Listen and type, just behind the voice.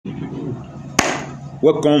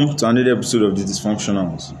Welcome to another episode of The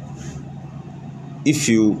Dysfunctionals. If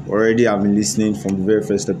you already have been listening from the very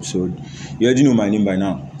first episode, you already know my name by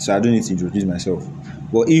now, so I don't need to introduce myself.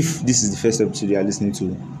 But if this is the first episode you are listening to,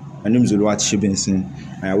 my name is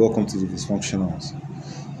ajebutter, and welcome to The Dysfunctionals.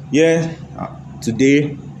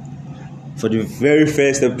 Today, for the very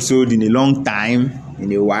first episode in a long time,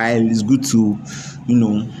 in a while, it's good to,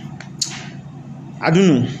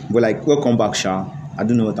 welcome back, Sha. I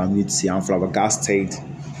don't know what I'm going to say. I'm flabbergasted.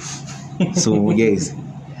 So yes,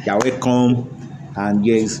 you're welcome, and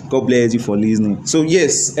yes, God bless you for listening. So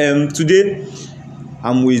yes, today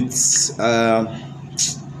I'm with some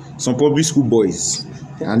public school boys,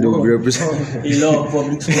 and they'll represent a lot of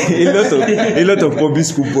public school a lot of public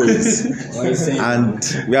school boys,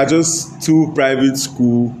 and we are just two private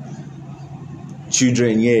school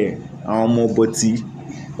children here. Our more body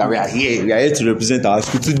that we are here to represent our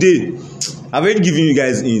school today. I've already given you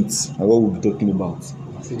guys hints on what we'll be talking about.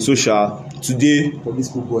 Social. Today, public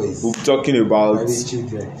school boys. We'll be talking about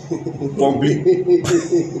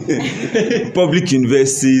public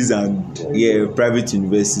universities and private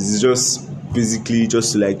universities. It's just basically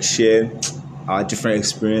just to like share our different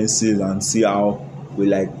experiences and see how we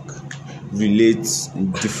like relate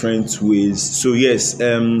in different ways. So yes, I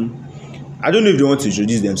don't know if they want to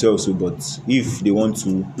introduce themselves, but if they want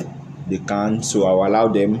to, they can. So I'll allow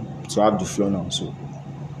them to have the floor now. So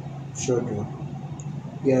sure do.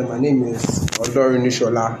 Yeah, my name is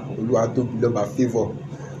Odorunishola Oluwatobiloba Favor.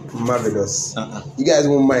 Marvelous. You guys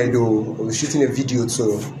won't mind though. We're shooting a video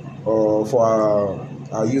too for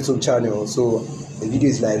our YouTube channel. So the video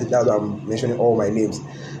is like that. I'm mentioning all my names.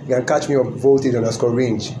 You can catch me on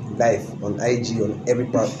voltage_range live on IG on every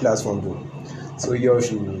platform though. So you all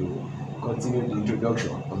should continue the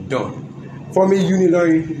introduction. I'm done. For me,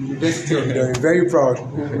 University of Ilorin, very proud,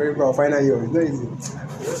 final year. It's not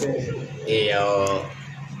easy. Hey,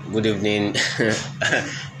 good evening.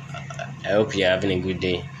 I hope you're having a good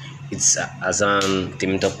day. It's Azan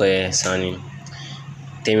Timitope Sani,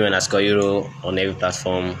 Temi_Euro on every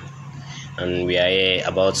platform, and we are here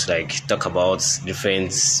about to talk about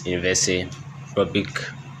different university, public,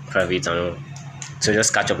 private, and all. So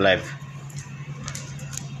just catch up live.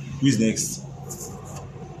 Who's next?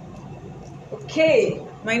 Okay,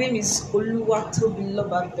 my name is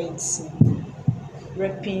Oluwatobiloba Benson,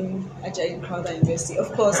 repping Ajayi Crowther University.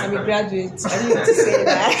 Of course, I'm a graduate. I didn't need to say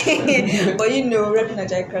that, but repping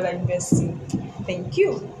Ajayi Crowther University. Thank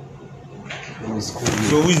you.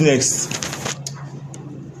 So who's next?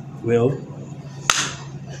 Well,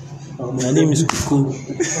 my name is Kuku.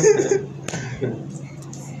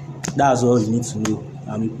 That's all you need to know.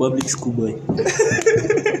 I'm a public school boy.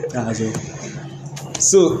 That's all.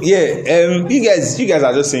 So you guys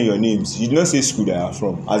are just saying your names. You did not say school that you are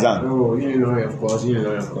from. Azan. No, you know, of course.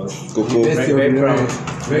 Coco.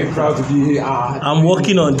 Very proud to be here. I'm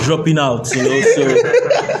working on dropping out, so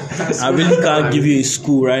I really can't give you a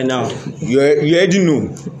school right now. You already know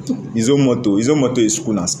his own motto. His own motto is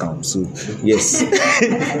school and scam. So yes.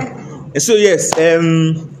 So yes.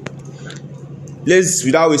 Let's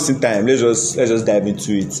without wasting time. Let's just dive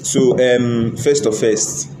into it. So first,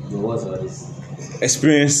 What's all this?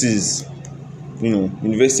 experiences,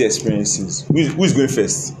 university experiences. Who's going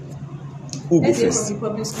first? Who go Let's hear first? from the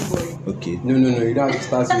public school boy. Okay. No, you don't have to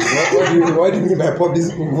start with what do you mean by public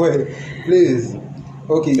school boy? Please.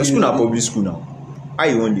 Okay. Your school na public school now. How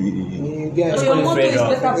you want the Yes. Your motto is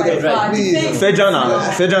better by far. Please. federal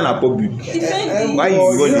na public? Defend Why you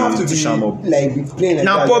don't want have to to sham up? be playing like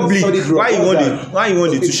Now that. public. Solid rock. Why you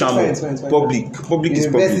want to sham up? Fine. Public is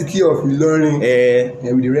public. University of Ilorin.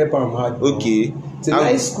 Eh. With the rep I'm hard. Okay. It's a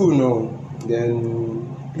nice school now. Then.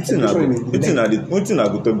 One thing I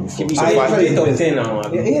go talk before. So I far, enjoy it. Top 10 now.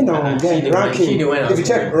 Yeah, now again, ranking. If you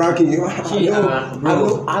check ranking, I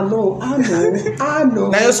know.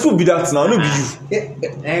 now your school be that now, no be you.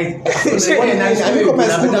 I look at my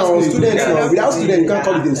school now, students now. Without students, you can't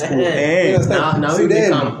call it a school. You understand? Now So we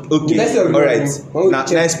then, become. Okay, University of all right. Ilorin, Now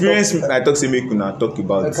experience I talk say make una talk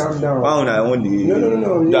about. Calm down. Why una want the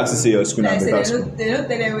No. you have to say your school na Like I better said, school. they don't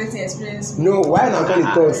tell everything experience. No, why not call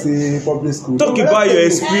it talk say public school? Talk No, about let's your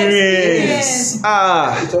say- experience.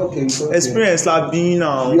 It's okay. Experience like being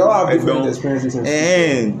now. We all have different experiences in school.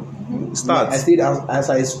 And start. I stayed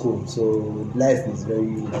outside school, so life is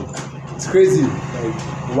very it's crazy.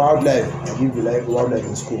 Wildlife. I live the life wildlife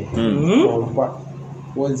in school.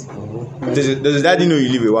 What's Does your daddy know you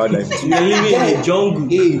live a wild life? You're living in the jungle.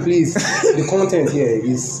 Hey, please. The content here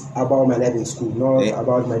is about my life in school, not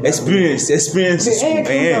about my experience in school.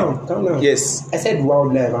 Calm down. Yes. I said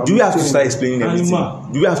wildlife. Do we have to start explaining everything? Animal.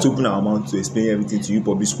 Do we have to open our mouth to explain everything to you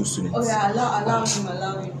public school students? Okay, allow him.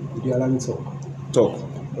 Would you allow me to talk? Talk.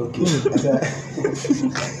 Okay.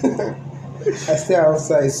 I stay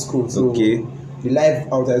outside school, so Okay. the life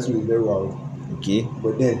outside school is very wild. Okay.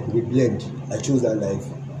 But then we blend. I chose that life.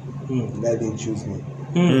 The life didn't choose me.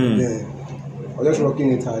 Mm. Then I was just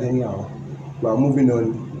working it hard anyhow. But moving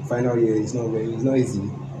on. Final year it's not easy.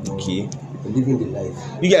 Okay. Living the life.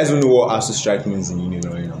 You guys don't know what ASU strike means in uni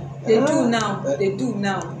right now. They do now. They do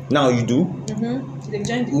now. Now you do. They've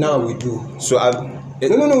joined the Now we do. So No.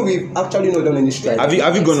 We've actually not done any strike. have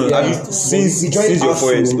you gone on? Yeah. Have you since We joined your ASU.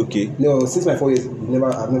 4 years? Okay. No, since my 4 years,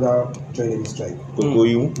 I've never joined any strike.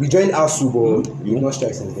 You. We joined ASU, but You? we've not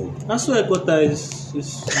strike since then. That's why Ekota is the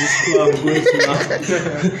school I'm going to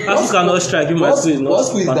now. ASU cannot strike. You might say What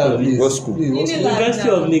school is part that? of it. Please? What school? Please, what school? University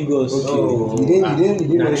of Lagos. Okay. Oh. You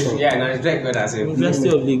didn't mention. Yeah, no, it's like what I said. University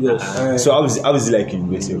of Lagos. So how is it like in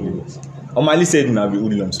University of Lagos? Omali said now be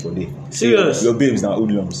hoodlums for day. Serious? Your babes now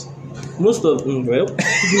hoodlums. Most of well,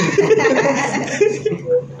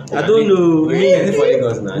 I don't know. For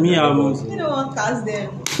Lagos now. Me, You don't want to ask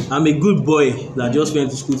them. I'm a good boy that just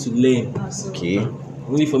went to school to learn. So Okay.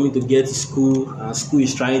 Only for me to get to school, and school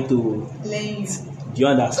is trying to. learn you. Do you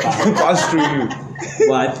understand? Pass through you.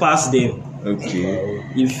 But I passed them. Okay.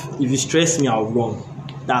 If you stress me, I'll run.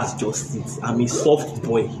 That's just it. I'm a soft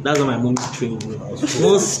boy. That's what my mom trained me.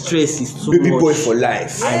 No stress is too Baby much. boy for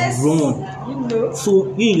life. I run. You know.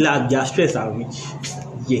 So you like their stress are rich.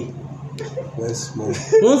 Yeah. Yes, man.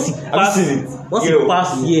 Once you pass, seen it? once Yo. you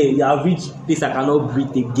pass here, you have reached place I cannot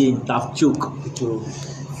breathe again. That choke. So,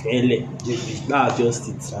 Ele. That's just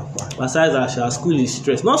it. Besides that, school is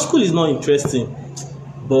stress. Not school is not interesting,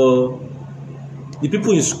 but the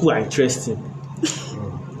people in school are interesting.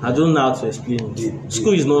 I don't know how to explain it.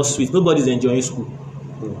 School is not sweet. Nobody's enjoying school,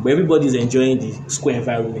 but everybody's enjoying the school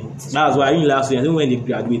environment. That's why in last year, when they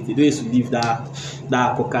graduated, they used to leave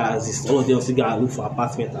that coca as this. All of them still gotta look for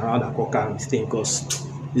apartment around that coca and stay because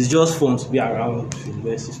it's just fun to be around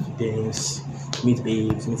university students, meet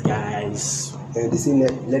babes, meet guys. they say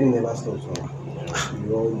learning never stops. So.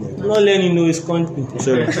 You all never. Not learning no is content.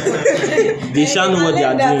 Sorry. They shall know what they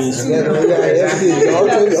are doing. in school. Yeah.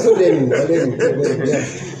 Also learning.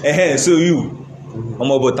 Yeah. So you,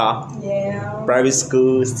 Omobota, Yeah. private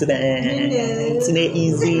school student, today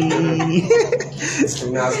easy.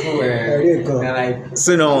 In our school, they're like,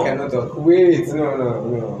 So now, cannot talk. Wait,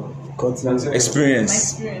 no. Continue. My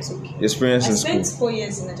experience experience, okay. in I spent school. 4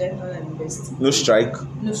 years in Nigeria University. No strike.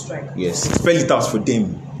 No strike. Yes. Spell it out for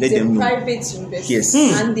them. Let It's a them know. private university. Yes.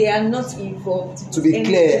 And they are not involved. To be in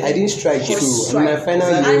clear, anything I didn't strike for too. strike. In my final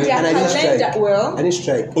year, And their and I didn't calendar, strike. well, I didn't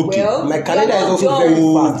strike. Okay. well, My you calendar are is not also done. very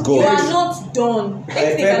Oh, fast. God. You are not done.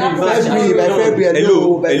 Anything can happen. By February,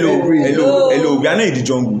 Hello. by February. We are not in the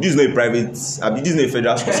jungle. This is not a private. This is not a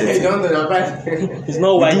federal school You setting. don't know, right? It's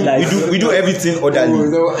not white life. We do everything orderly.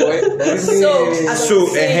 So, as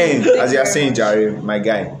you are saying, Jare, my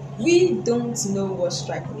guy. We don't know what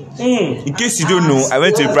strike means. In case you don't know, I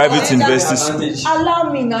went to a private university school.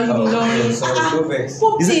 Allow me now, you be learning. sorry, go vex.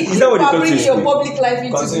 Is that what they are taught you in bringing your school? public life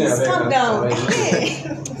into Continue, this? I beg, Calm down. I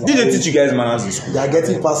beg. Did they teach you guys manners in school? They are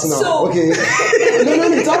getting personal. So- Okay. No,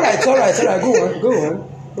 it's all right. Go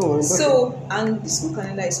on. So, and the school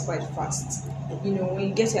calendar is quite fast. You know, when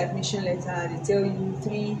you get your admission letter, they tell you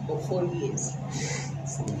 3 or 4 years.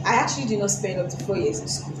 I actually did not spend up to 4 years in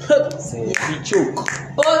school. Choke.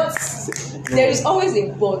 But there is always a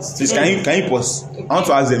but. Please, can you pause? I want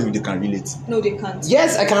to ask them if they can relate. No, they can't.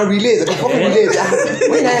 Yes, I can relate. I can fucking relate.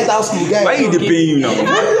 When I enter school, guys. Why are they paying you now?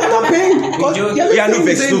 I'm paying. Yeah, no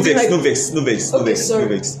vex. Okay,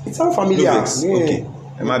 sorry. It sounds familiar. No vex. Yeah. Okay.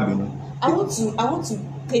 Am I being? I want to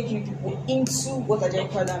take you people into what Ajayi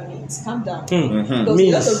Crowther means. Calm down. Mm-hmm.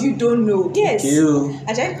 Because a lot of you don't know. Yes. You.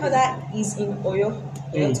 Ajayi Crowther is in Oyo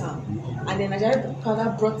town. And then Ajayi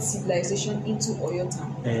Crowther brought civilization into Oyo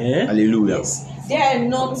town. Hallelujah. Yes. There are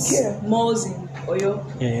not malls in Oyo.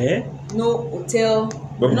 No hotel.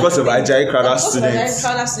 But because of nothing. Ajayi Crowther But because of students. Ajayi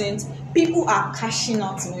Crowther students, people are cashing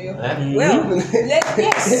out in Oyo. Well,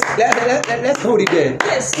 Yes. Let's hold it there.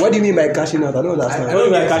 Yes. What do you mean by cashing out? I don't understand. What do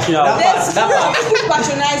you mean cashing out? People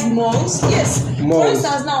patronize malls. Yes. Malls. For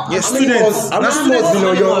instance, now. Yes, How many students. malls- how many Now malls students in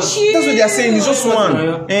Oyo? That's what they are saying. It's just one.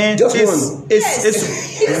 Just It's-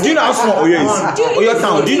 one. Do you know how small Oyo is? Oyo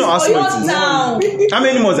town. Do you know how small it is? Town. How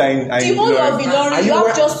many malls are in? The whole of Are Ilorin, you you have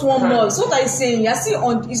wa- just one mall. So what are you saying? You're still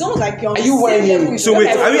on. It's almost like you're on. Are you the same whining? level with So wait,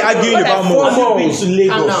 other are we people. arguing What about are malls? Have you been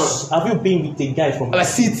to Calm Lagos? Have you been with a guy from?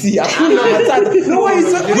 City. I feel like no one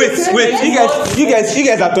is talking. Wait, you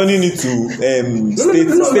guys are turning it to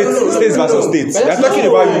states versus states. We are talking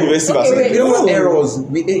about university versus. wait. You know what errors in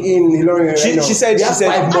Ilorin right now? She said. We have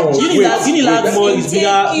 5 malls. Unilag Mall is bigger.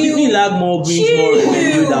 Thank you. Unilag Mall brings more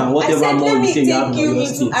revenue than what whatever mall let you me say you have take in you your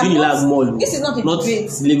into. state. I'm Unilag Mall. This is not a Not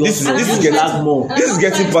debate. Lagos. This And I'm is not getting- trying to- Unilag Mall. and I'm This is not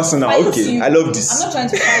getting trying to personal. fight Okay, you. I love this. I'm not trying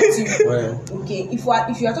to fight you. Well, Okay,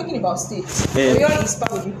 if you are talking about states, Yeah. Oyo is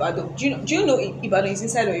part of Ibadan. Do you know Ibadan is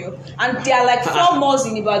inside Oyo? And there are like 4 malls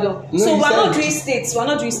in Ibadan. No, So you we're not said- doing states. We're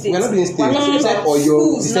not doing states. We're not doing states. We're talking You said about Oyo.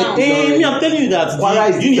 schools You said now. Ibadan. Me, I'm telling you that Kwara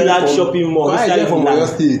is the Unilag different from- shopping mall Kwara is inside different from Oyo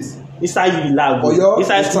Unilag. State. Inside Unilag. Oyo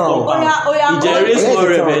Inside is school town. compound. Oya, It generates Oyo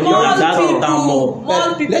more is town. revenue Mall than that people. town mall.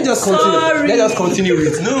 Mall people. Let's just continue. Sorry. Let's just continue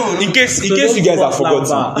with no. In case So you don't guys have cross that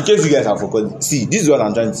bar. forgotten, see, this is what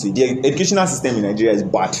I'm trying to say. The educational system in Nigeria is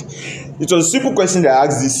bad. It was a simple question that I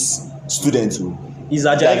asked this student who Is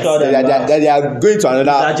Ajayi crowd that they are going to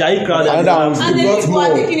another Ajayi crowd another And then Got people are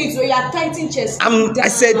more. taking it to your tighten chest. I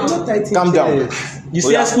said calm down. You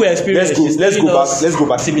see a school experience. Let's go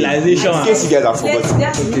back Civilization. in case you guys have forgotten.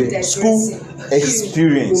 That's School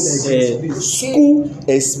experience. School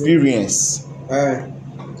experience.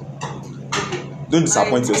 Don't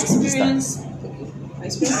disappoint your school this time. My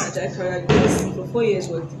experience at Jaipur University for 4 years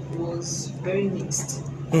was very mixed.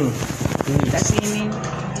 Entertaining,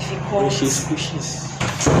 difficult,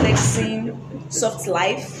 flexing, soft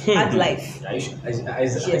life, hard life.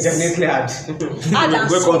 Yes. Definitely had. Hard and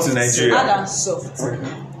Welcome soft. to Nigeria. Hard and soft.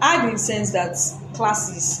 Hard in the sense that class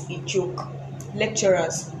is a joke,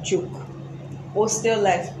 lecturers joke, hostel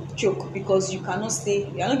life joke, because you cannot stay.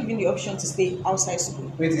 You are not given the option to stay outside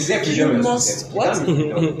school. Wait, is there You freedom? must what?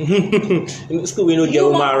 In school we no get You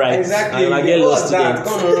human must- rights. Exactly. And I get What's lost that?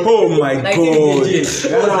 students. Come on. Oh my god. No,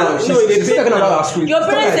 she's talking about our school. Your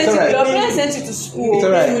parents It's sent you. Your alright. parents sent you to school. It's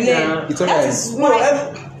alright. You learn. It's That alright. is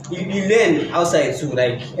why. You learn outside too,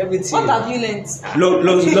 like everything. What have you learned? A lot,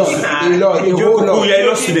 a whole lot. You're a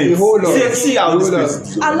law student. A whole lot. See how this A whole lot. place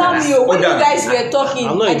is. Allow me, when you Order. guys were talking,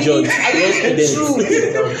 I'm not I a judge. didn't Just true.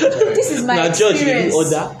 This is my Now, judge, you experience.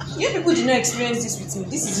 order. You people did not experience this with me.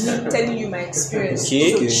 This is me telling you my experience.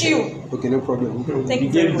 Okay. So chill. Okay, no problem. Thank you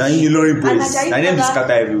very Now much. you know And boys. Ajayi My name is Crowther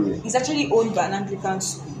scatter everywhere. is actually owned by an Anglican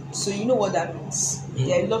school. So you know what that means.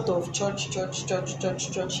 There are a lot of church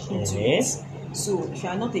into it. So if you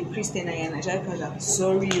are not a Christian and you are an Ajayi Crowther,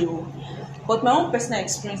 sorry you. But my own personal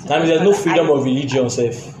experience. That means there's no freedom of religion,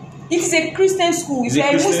 self. It is a Christian school. If It's a you are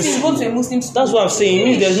a Christian Muslim, school. go to a Muslim school. That's what I'm saying. It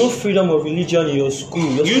means there's no freedom of religion in your school.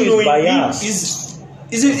 Your You school know is biased.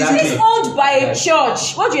 is it It's owned by a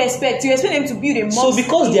church. What do you expect? You expect them to build a mosque? So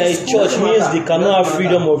because they are a in school? church means they cannot have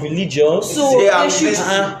freedom of religion. So They they, are- should.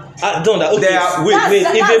 I don't know. Okay. They are- Wait. If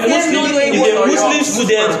That's a them Muslim, not knowing if a what- Muslim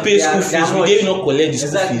student pays school they are fees, will they not collect the school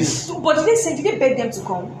Exactly. fees? But did they beg them to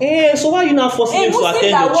come? So why are you not forcing A them to Muslim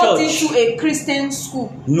attend that your walked church? into a Christian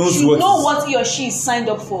school Knows should what know is- what he or she is signed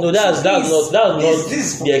up for. No, that's So not This- the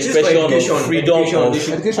this for expression education. of freedom Education, of. they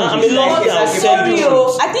should- Education I'm a is- law But and sorry,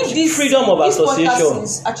 I think this freedom of this association. podcast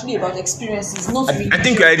is actually about experiences, not I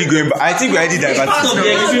think we're already going back. I think we're already diverting. Part of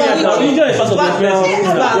the experience. Now, religion is part of the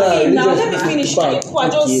experience. Now let me finish. People are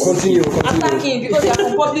just Continue. attacking because they are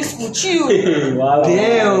from public school. Chill. Wow.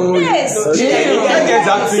 Damn. Yes. You guys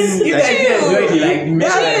acting You like- guys enjoyed it,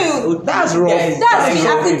 like Chill. That's wrong. That's me.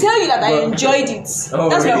 I could tell you that I enjoyed it. Oh,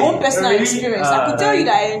 That's my really? own personal Really? experience. I could tell you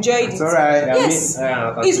that I enjoyed it. It's alright. Yes,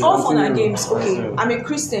 it's all fun and games. Okay, Continue. I'm a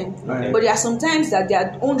Christian, Right. but there are sometimes that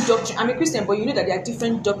their own doctrine. I'm a Christian, but you know that there are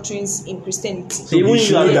different doctrines in Christianity. So even You if should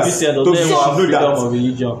you are know a that. Christian, does Don't not you have should know freedom that. of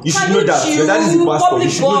religion. You should Can know you that. Your dad is the chill, pastor. You public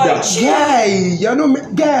should know boy, that. chill. Guy, you're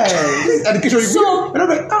not guy. This is education. So, you're not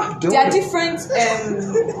like There are different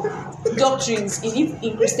doctrines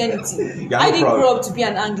in Christianity. Yeah, I I'm didn't proud. grow up to be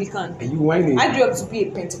an Anglican. Are you whining? I grew up to be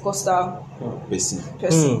a Pentecostal Person.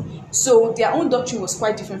 person. So their own doctrine was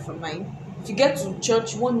quite different from mine. If you get to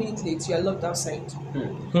church 1 minute late, you are locked outside.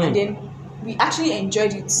 And then we actually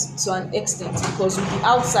enjoyed it to an extent because we'd be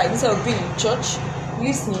outside instead of being in church,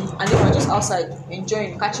 listening, and then we're just outside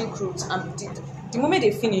enjoying, catching cruise. And the moment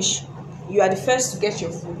they finish, you are the first to get your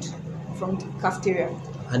food from the cafeteria.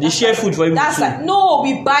 And they share food for That's everyone. like, no,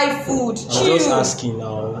 we buy food. I'm Chill. just asking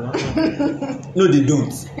now. No, they don't.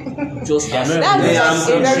 Just asking. That's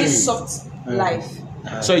a very soft life.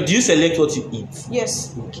 So do you select what you eat?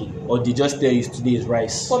 Yes. Okay. Or they just tell you today is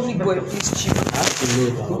rice? Public boy, please chill.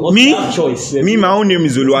 Me? Me? Have choice. Me, my own name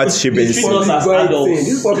is They Oluwati treat Shebensi. us as adults.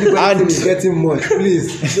 This public boy And- thing is getting much.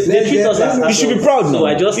 Please. They treat us as You should be proud now. So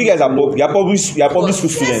I just You guys are you are public school Yes,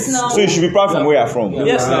 students, now. so you should be proud from where you're from.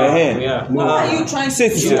 Yes, now. Uh-huh. Why are you trying Say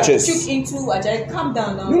to it to your chest. shoot into Ajayi? Calm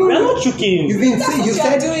down now. We are not choking. You've been That's what you you are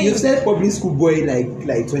said doing. you've said public school boy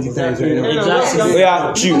like 20 times right now. Exactly. Oh,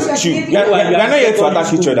 yeah, chill. We are not here to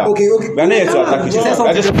attack each other. Okay. We are not here to attack each You said other. We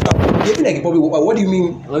are just something. Behaving like a public. What do you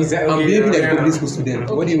mean? Exactly. I'm behaving like a public school student.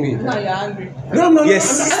 What do you mean? Now you're angry. No.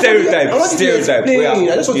 Yes, I'm- stereotype, I want you to stereotype. explain.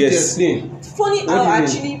 Yeah. I just want you to Yes. explain. Funny What how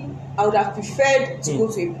do you mean? actually I would have preferred to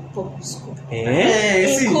go to a public school.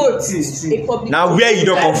 See, In quotes, see. a public Now school. where you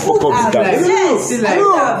don't come fuck up with that? Yes. Like, I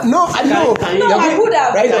know. No, I would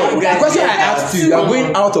have. Right I now, would the have question I preferred asked you, you are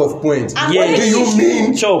going out of point. I'm Yes. going Do you to-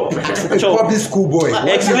 mean Chop. a Chop. public school boy?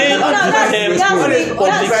 Explain No, to them that's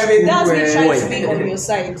me private trying to be on your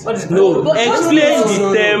side. No, But just explain because-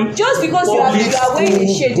 the term. Just because you are wearing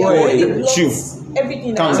a shade, you Boy. already blocks Chill.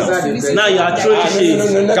 everything Calm that down. has to listen Now to you are that. throwing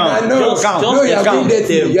shade. Calm, Just- calm, No, you are calm. doing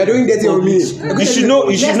dirty. You are doing dirty on me. You should know.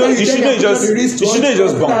 You should know. You should know. Just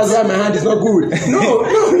That's bounce. why my hand is not good. No.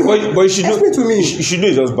 But you should know. Explain to me. You should know.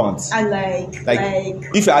 It's just bounce. And Like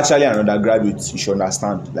if you're actually an undergraduate, you should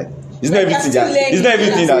understand. Like it's not Like, everything you're that still it's not learning,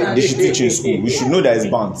 everything that they understand. should teach you in school. We should know that it's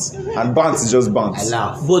bounce, and bounce is just bounce.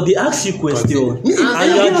 But they ask you question, and you I'm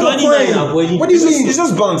are giving joining a point. and avoiding. What do you mean? It's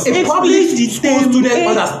just bounce. A public the school term. student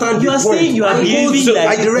understand You the are point. saying you are And behaving so I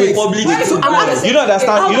like a direct. public Why school do you boy. ask? You don't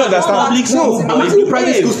understand. You don't understand. Public No, school I'm boy. asking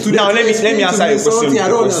private school students. Now let me Explain to answer me your question. something I with a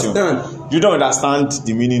don't question. understand. You don't understand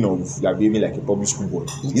the meaning of like behaving like a public school boy.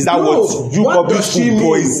 Is that No. what you What public does she school mean?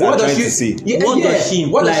 boys What are does trying she- to say? Yeah, What yeah. does she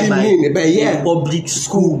What does she imply by mean? But yeah, a public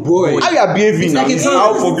school boy. How you are behaving now? like a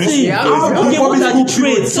How thing. public See, school how- boys? how- Okay, what are the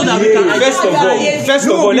traits so that we can First of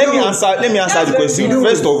identify? all, No, let me no. answer the question. No.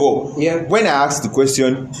 First of all, Yeah. when I asked the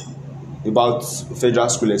question about federal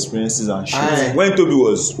school experiences and shit, Aye. when Toby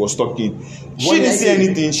was talking, she What did didn't I say say?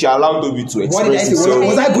 anything. She allowed Toby to What did I express say? himself.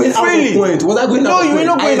 Was I going out Freely. of point? Was I going No, out of you were point?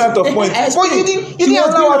 not going out of point. But you didn't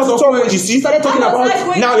allow her to talk. You see, She started talking How was I about.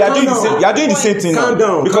 going now you are Calm doing the down. same. You are doing the same thing Calm now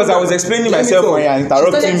down. because Calm I was down. explaining Let me myself talk. and you are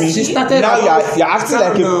interrupting me. She started Now about- you're acting Calm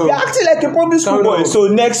like a down. you're acting like a public school Calm boy. down. So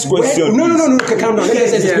next question. No. Okay, calm down. Let me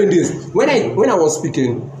just Yeah. explain this. When I was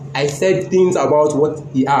speaking, I said things about what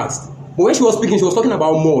he asked. But when she was speaking, she was talking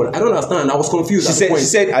about more. I don't understand. I was confused. She at the point.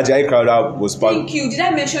 said Ajayi Crowder was part Thank you. Did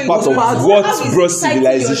I mention you part was of part- what How is brought it tied to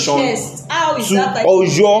your civilization chest? How is to that tied to your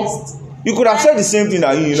Oyo. chest? You could have said the same thing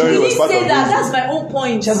that you You know was didn't part say of that. it. That's my own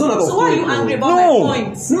point. She has gone out of So why are you point, angry no. about No. my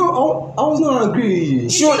point? No, I was not angry.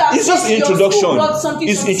 Sure, should have it's just said your introduction. school brought something,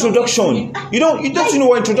 It's something, introduction. something. You don't know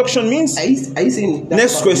what introduction means? Are you saying that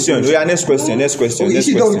Next part? question. Oh yeah, next question. Next question. Okay, Next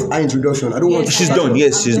she's done question. with our introduction. I don't want. Yes, She's I done.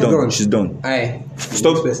 Yes, she's She's done. done. She's done. Aye.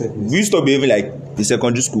 Stop. Next person, please. Will you stop behaving like a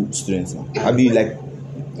secondary school student? I be like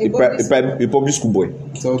a public school boy.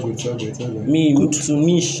 It's all good. It's all good. It's all good. To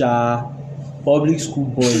me, public school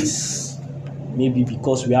boys, maybe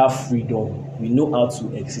because we have freedom, we know how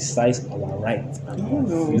to exercise our rights.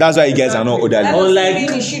 That's why you guys are not orderly.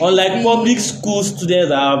 Unlike public school students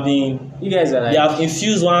that have been, You guys are they like. have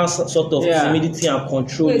infused one sort of Yeah. timidity and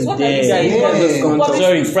control Wait, in what are you them. saying? Yeah.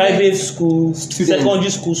 Sorry, private school, Students.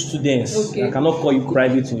 secondary school students. Okay. I cannot call you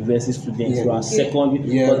private university students. Yeah. You are secondary.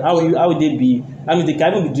 Yeah. But how would they be? I mean, they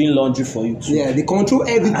can even be doing laundry for you too. Yeah, they control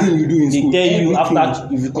everything you do in They school. tell you Everything.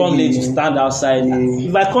 after if you come late, you stand outside. Yeah.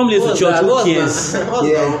 If I come late to church, who cares?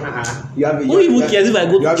 Yeah. You have a, Who even cares if I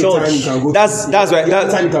go you to have a time you church? can go. That's why You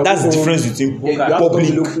have time you can that's go the home. difference between Yeah, you have to come public.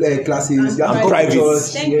 to look classes. You have to come private. to church.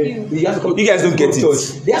 Thank yeah. you. You have to come. You guys don't get it. church.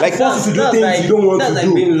 They have Like, to force you to do that's things like- you don't want that's to like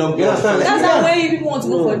do. being lumped You understand? up. That's Yeah. how when people want to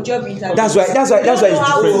go for job interview. That's why You don't it's know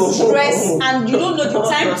how different. to dress and you don't know the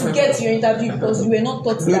time to get to your interview because you were not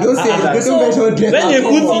taught No, that. don't say. Don't mention dress. When they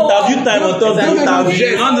put Oh, interview time on top of the don't interview,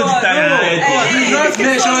 mention you don't know the time. Eh, do not because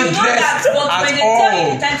mention you know dress that, but at when they tell you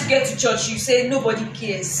all. the time to get to church, you say nobody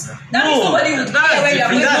cares. That No, means nobody would care when you are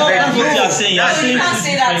going different. to That's what you are saying. You are You saying can't two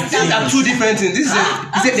say that. different These are two different things. This is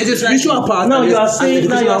there's a spiritual part. Now and you are there's an saying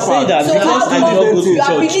educational part. that So because how I did not go to you are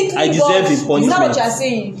church, belittling I deserve God. a Is that what punishment. you are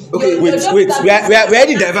saying? Okay, Your Wait, job wait. interview- We're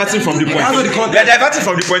already diverting from the point. That's not the context. We are diverting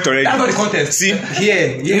from the point already. That's not the context. See,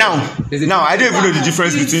 Here. now I don't even know the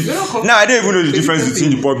difference between. Now I don't even know the difference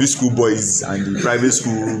between the public school boys and the private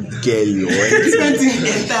school girl or anything.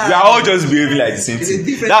 We are all just behaving like the same It's a thing.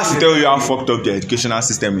 different That's to thing. tell you how fucked up the educational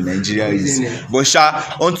system in Nigeria is. Isn't it? But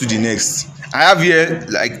on to the next. I have here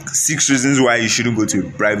like 6 reasons why you shouldn't go to a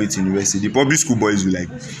private university. The public school boys will like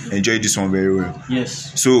enjoy this one very well.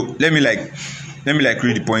 Yes. So let me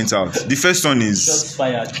read the points out. The first one is Shots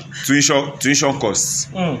fired. tuition costs.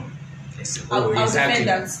 I'll defend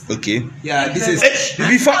that. Okay. Yeah, this is.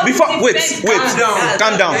 Before wait, Calm down.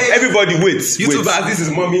 calm down. Hey. Everybody wait. YouTubers, this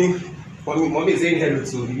is mommy. Mommy is saying hello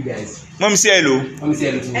to you guys. Mommy say hello. Mommy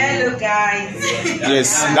say hello to you. Hello guys.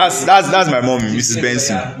 Yes, that's my mom, Mrs.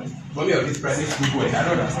 Benson. Mommy of this private school boy. I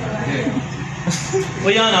don't understand. Oh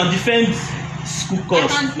yeah, now defend school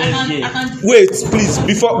costs. I can Wait, please,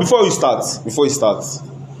 before you start,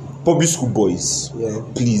 public school boys, Yeah.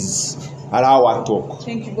 please, allow her talk.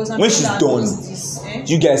 Thank you. Because I'm When sure she's that done, knows this,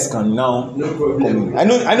 you guys can now No problem. come in. I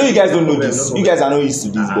know you guys don't know this. problem. You guys are not used to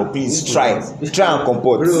this, but please try and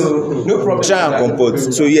comport. No problem. Try and comport.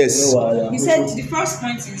 So yes. He said the first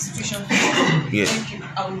point is institution. Yes. Thank you.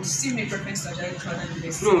 I would still make reference to Ajay Crowther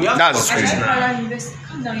University. No, we have That's to crazy. Ajay Crowder University,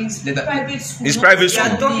 calm down, it's Let that- private school. It's not private We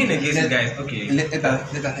school. are talking against you guys. Okay. Let her.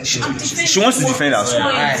 I'm defending She wants to what defend his herself.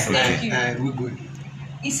 point. Alright, Thank you. We're good.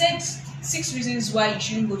 He said 6 reasons why you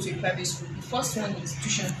shouldn't go to a private school. The first one is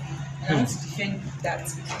tuition fee. And I want to defend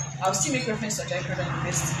that. I'll still make reference to Ajay Crowder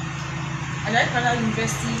University. Ajay Crowder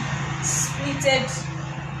University splitted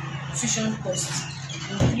tuition costs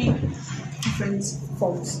in 3 different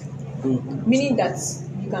forms. Meaning that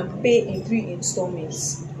you can pay in 3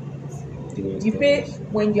 installments. You pay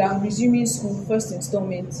when you are resuming school, first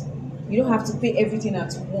installment. You don't have to pay everything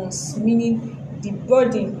at once, meaning the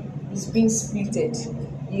burden is being splitted.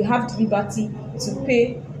 You have the liberty to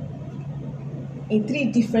pay in 3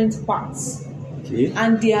 different parts, Okay.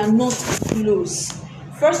 and they are not close.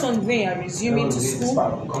 First one, when you are resuming to school.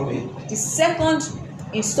 The second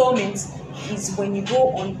installment is when you go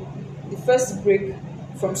on the first break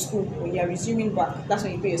from school, when you are resuming back. That's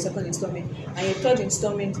when you pay your second installment. And your third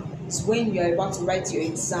installment is when you are about to write your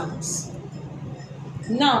exams.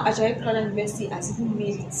 Now, Ajay Crowder University has even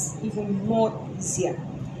made it even more easier.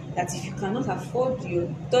 That if you cannot afford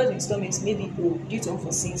your third installment, maybe due to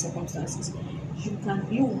unforeseen circumstances,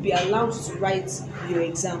 you will be allowed to write your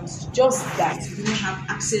exams. Just that you don't have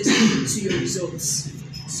access to your results,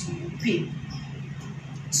 so you pay.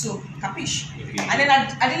 So, capiche? And then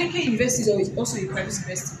Adeleke University is also a private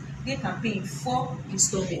university. They can pay in 4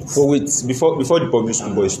 installments. So wait, before the public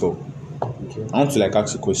school boys stop, Okay. I want to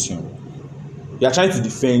ask a question. You are trying to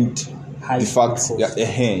defend the fact.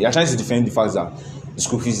 You are trying to defend the fact that the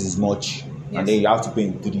school fees is much, and then you have to pay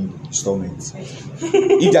in 3 installments.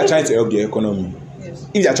 If they are trying to help the economy, Yes.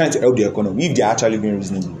 if they are trying to help the economy, if they are actually being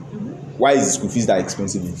reasonable, why is the school fees that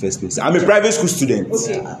expensive in the first place? I'm a private school student.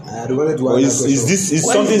 Okay. I don't want to do Or another is question. this is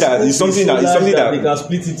Why something is that the is something school that is so something large they that can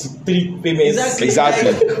split it to 3 payments?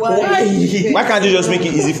 exactly. Why? Why can't you just make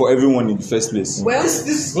it easy for everyone in the first place? Well,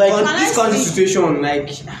 This Like, can I this kind of speak? situation, like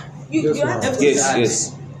you have to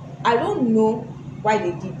Yes. I don't know why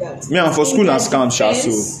they did that. Me, I'm for school In and their scam, sha,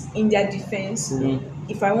 defense- In their defense,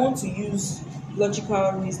 if I want to use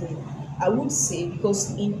logical reasoning, I would say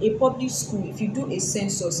because in a public school, if you do a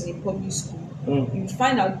census in a public school, you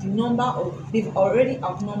find out the number of they've already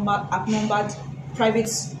outnumbered private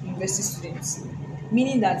university students.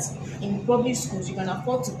 Meaning that in public schools you can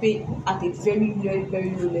afford to pay at a very, very,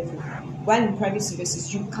 very low level. While in private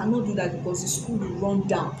universities you cannot do that because the school will run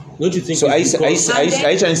down. Don't you think? So are you it's are you because-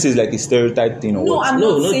 are you trying to say it's like a stereotype thing or No, what? I'm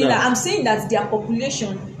No, not not saying that. that. I'm saying that their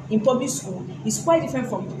population in public school is quite different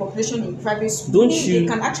from the population in private school. Don't Meaning you they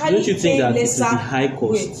can actually don't you think pay that it is the lesser high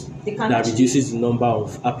cost wage. They can that actually- reduces the number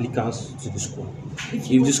of applicants to the school? If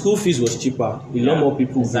If you- the school fees was cheaper, a lot more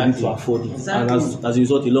people would be able Exactly. to afford it, Exactly. and as a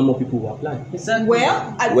result, a lot more people will apply.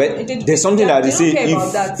 Well, Well, there's something that they don't say care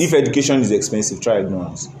about that. if education is expensive, try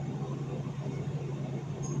ignorance.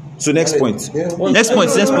 So next point. Yeah. Next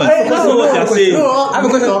point. That's not what you're saying. No, I have a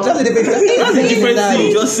question. Just a debate. That's a different thing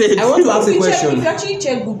you just said. I want to ask a If you question. actually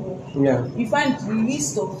check Google, Yeah. you find the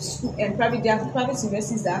list of school and private. There are private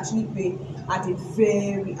universities that actually pay at a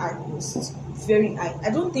very high cost, very high.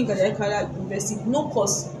 I don't think Ajay Crowder University no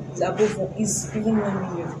cost is is even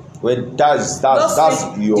 1 million. Well, that's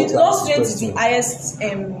your. The law student is the highest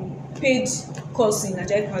paid course in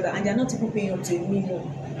Ajay Crowder, and they are not even paying up to 1 million.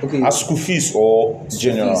 Okay. As school fees or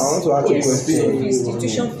general. I want to ask you a Yes, question. school fees, the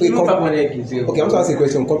tuition fee. Okay, I want to ask a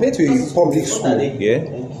question. Compared to a public school, do Yeah.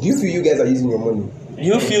 you feel you guys are using your money?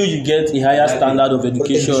 You feel you get a higher standard of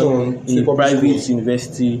education Education in a public private school.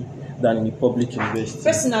 university than in a public university?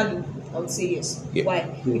 Personally, I would say yes. Yeah. Why?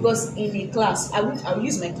 Because in a class, I would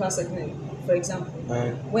use my class again. For example,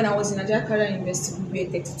 when I was in Ajay Crowder University, we were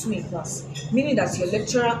 32 in class. Meaning that your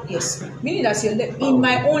lecturer, yes. Meaning that in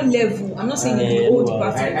my own level, I'm not saying in the whole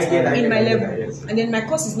department, I get in my that, level. yes. And then my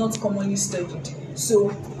course is not commonly studied.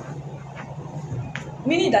 So,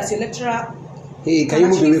 meaning that your lecturer Hey, can you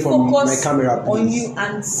move actually away from my focus camera, on please? you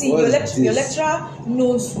and see What your is your this? lecturer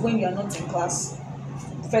knows when you are not in class.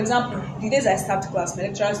 For example, the days I started class, my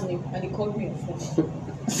lecturer's name and they called me on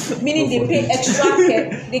phone. Meaning they pay extra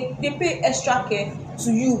care. They pay extra care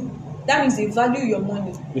to you. that means they value your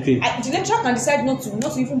money. Okay. The lecturer can decide not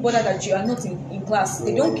to even bother that you are not in class.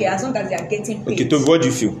 They don't care as long as they are getting paid. Okay, Toby, what do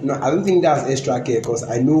you feel? No, I don't think that's extra care because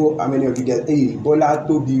I know how many of you get, hey, Bola,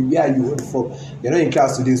 Toby, where are you? What the fuck? You're not in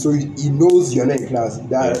class today, so he knows you're not in class.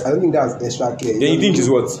 I don't think that's extra care. Then you think is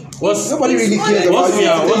what? Nobody really cares about What's me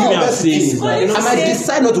I'm saying? I might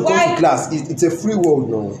decide not to come to class. It's a free world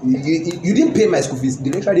now. You didn't pay my school fees.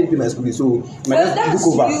 The lecturer didn't pay my school fees, so you might just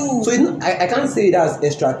look over. You. So it's not, I can't say that's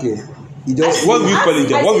extra care. He just What will you call it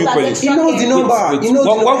then? What will you call it? he knows the number. He knows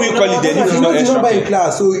What will you call it then if he it's not knows the extra number in care?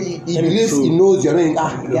 class, so he believes he knows you're not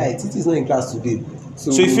in. It's not in class today.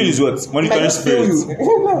 So So you feel is what? Monitoring spirit.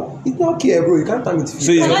 No, it's not care, bro. You can't tell me to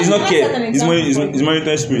feel. So it's not care. It's There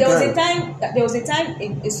monitoring spirit. There was a time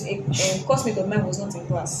a classmate of mine was not in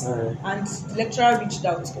class, and the lecturer reached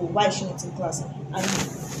out, "Oh, why is she not in class?"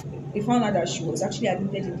 And they found out that she was actually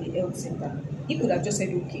admitted in the health center. He could have just said,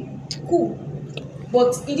 "Okay, cool,"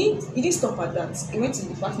 but he didn't stop at that. He went to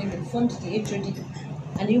the department, informed the HOD,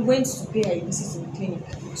 and he went to pay her a visit in the clinic.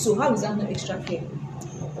 So how is that not extra care?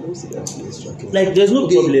 Like there's no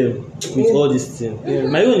problem with all these things.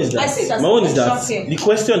 My own is I see it that as extra care. the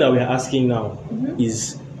question that we are asking now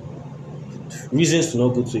is reasons to not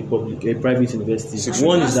go to a private university.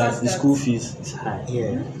 One is that the school fees is high.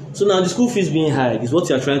 Yeah. So now the school fees being high is what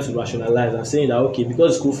you are trying to rationalize and saying that okay,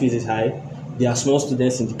 because the school fees is high, there are small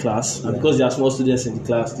students in the class, and because there are small students in the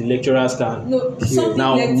class, the lecturers can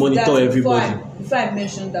now monitor everybody. Before I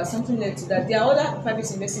mentioned that, something led to that. There are other private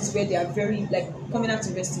universities where they are very, like Covenant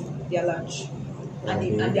University, they are large.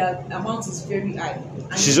 And their amount is very high.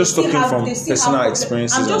 And She's just talking from personal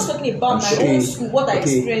experiences. I'm just talking about my own school, what I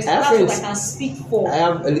experienced. That's what I can speak for. I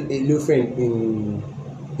have a little friend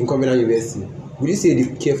in Covenant University. Would you say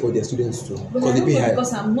they care for their students too? But Because they pay high.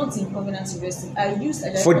 because I'm not in Covenant University. I use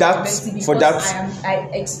Ajebutter For that- University for because that- I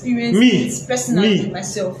experienced it personally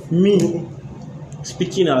myself. Me,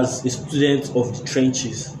 speaking as a student of the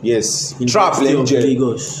trenches, Yes. in Trap the University of Lenje.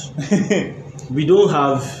 Lagos, we don't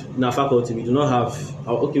have in our faculty. We do not have.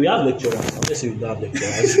 Okay, we have lecturers. I'm just saying we don't have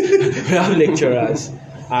lecturers. We have lecturers,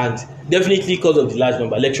 and definitely because of the large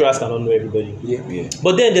number, lecturers cannot know everybody. Yeah.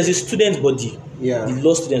 But then there's a student body, Yeah. the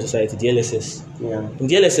Law Student Society, the LSS. Yeah. In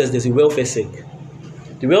the LSS, there's a welfare sec.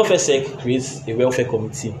 The welfare sec creates a welfare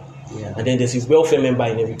committee, and then there's a welfare member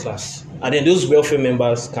in every class, and then those welfare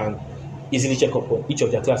members can easily check up on each of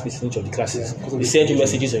their classmates in each of the classes. They send you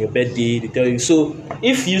messages on your birthday, they tell you. So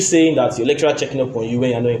if you saying that your lecturer checking up on you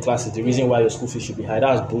when you're not in class is the reason why your school fees should be high,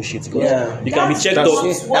 that's bullshit. Because you can be checked up.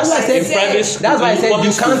 That's why I said in private school. That's why I said you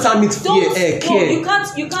public can't school. admit care. You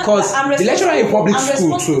can't. Because I'm the lecturer in public I'm school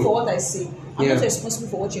responsible too. for what I say. I'm not responsible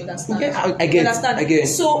for what you understand. Okay, I get. You understand? I get.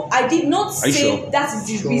 So I did not Are you say sure? that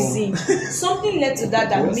is the reason. Something led to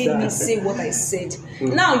that made me say what I said.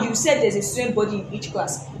 Now you said there's a student body in each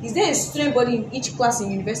class. Is there a student body in each class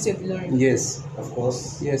in University of Ilorin? Yes, of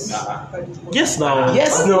course. Yes. Yes, now.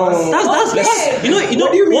 Yes, no. That's Okay. you know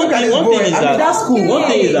What do you mean one thing look at is this boy? I that mean, that's cool. one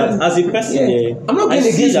thing is that as a person I'm not going I see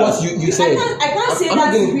against that- what you said. I can't say I'm not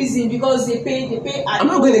that's the going- reason because they pay. I'm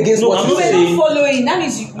not going against No, what I'm you not You were said. saying- not following. That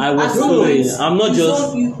means you. I was at some following. point, I'm not you just-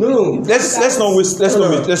 don't- you- No. Let's not waste. Let's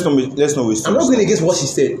not waste. I'm not going against what she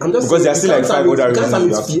said. I'm just Because saying there are still like five other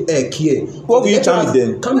reasons you can't care. What will you The tell me lecturers-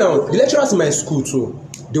 then? Calm down. The lecturers in my school too.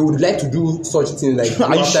 They would like to do such things like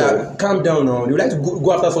Are you after, sure? calm down now. They would like to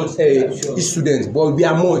go after such each students, but we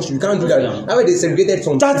are much. You can't do that. That's why they segregated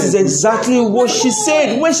some. That is students. exactly what she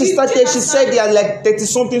said when she started. She said there are like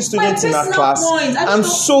 30-something students in her personal class, point, I and don't-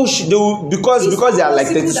 so they will, because there are like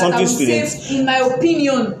It's possible that 30-something I will students. say, in my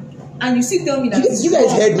opinion, and you still tell me that it's You guys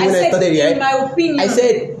wrong. heard me when I said, started here. in my opinion. I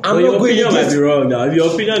said I'm But not your going opinion might against. be wrong now. If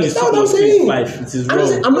your opinion is That's what I'm 2.5, saying. it is I'm wrong.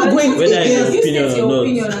 saying I'm not going Whether it's against. you opinion state or your not.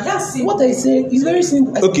 opinion, and that's it. What I say is very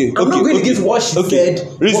simple. Okay, I'm not going against what she said.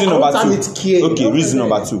 Reason but I number want two. to care. Okay, reason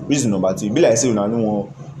number two. Be like say una no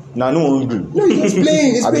wan gree. No, it's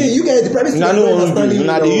playing. It's playing. You guys, the private Una students no don't wan understand gree. it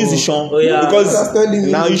Una now. dey use Ishon Oh, yeah. because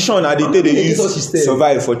Understanding na it. Ishon na dey I'm take dey not against what she use said.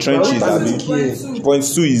 survive for trenches. I'm Abi. not care. Point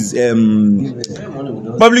two is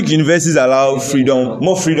public universities allow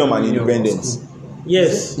more freedom and independence.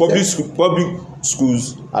 Yes. Public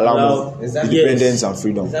schools allow more Exactly. independence and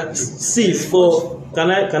freedom. See,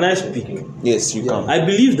 can I speak? Yes, you can. I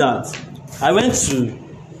believe that I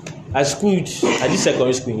did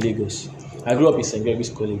secondary school in Lagos. I grew up in St. Gregory's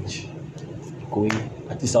College, Ikoyi.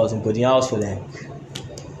 At least I was in boarding house for like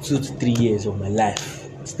 2 to 3 years of my life,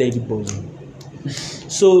 steady boarding.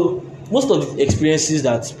 So most of the experiences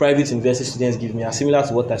that private university students give me are similar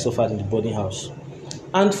to what I suffered in the boarding house.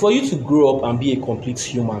 And for you to grow up and be a complete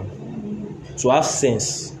human, to have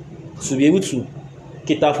sense, to be able to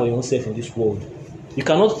cater for yourself in this world, you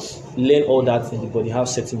cannot learn all that in the body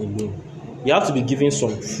house setting alone. You have to be given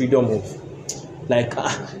some freedom of, like,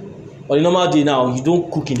 on a normal day now, you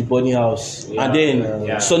don't cook in the boarding house, and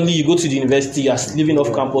then suddenly you go to the university, you're living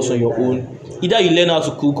off campus on your own. Either you learn how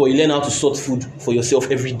to cook or you learn how to sort food for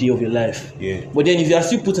yourself every day of your life. Yeah. But then if you are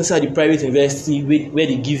still put inside the private university where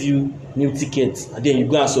they give you meal tickets, and then you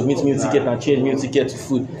go and submit meal ticket and change meal ticket to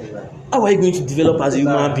food, how are you going to develop as a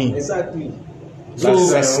human being? Exactly. So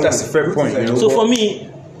that's a fair point. You know? So for me,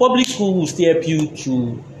 public school will still help you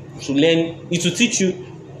to learn. It will teach you.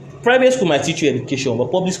 Private school might teach you education,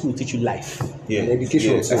 but public school will teach you life. Yeah, And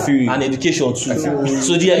education Yeah, too. I feel And education too.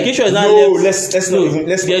 So the education is not no. left. Let's No, not even.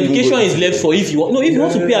 Let's the not even education go is there. left for if you want. No, if you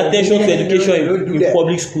want to pay attention to education don't do in that.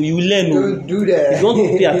 public school, you will learn. Don't do that. If you want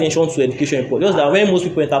to pay attention to education in public, just that when most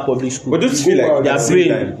people enter public school, But don't you feel Go like out their at the same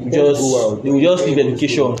time? brain they will just leave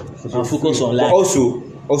education and focus on But life. also,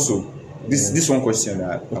 this one question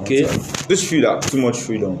that I want Okay. to ask. Just feel that too much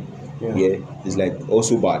freedom, is like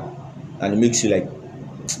also bad, and it makes you like,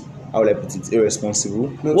 how will I put it, irresponsible.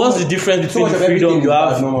 What's the difference between much the of freedom everything you is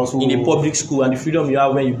have bad, no, so- in a public school and the freedom you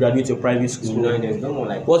have when you graduate your private school? There's no more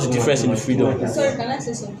like. What's the difference in the freedom? Sorry, can I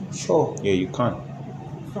say something Sure. Yeah, you can.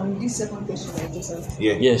 from this second question I just asked?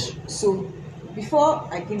 Yeah. Yes. So, before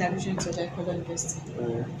I gained admission to Ajebutter University,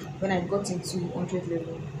 when I got into 100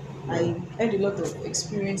 level, I had a lot of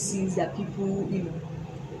experiences that people,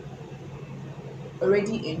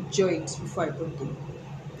 already enjoyed before I got there.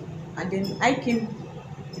 And then I came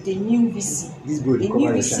with a new VC. This boy, A they new cover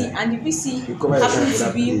your VC, shine. and the VC You cover your shine happened for to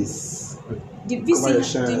that be place. the Cover your VC,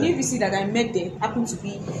 shine. the new VC that I met there happened to be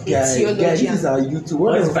a Guy, this is theologian. our YouTube. What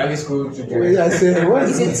What is is private school to do? I say? What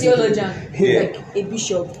He's is a theologian, Yeah. like a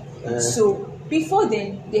bishop. So before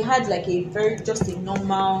then, they had like just a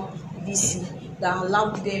normal VC that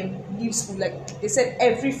allowed them leave school. Like they said,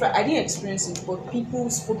 every Friday. I didn't experience it, but people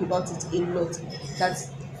spoke about it a lot. That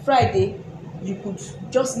Friday, you could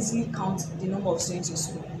just easily count the number of students in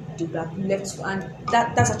school. They would have left school, and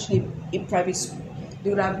that's actually a private school. They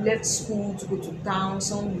would have left school to go to town,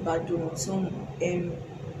 some Ibadan, some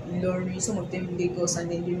Lorry, some of them Lagos,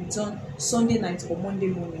 and then they return Sunday night or Monday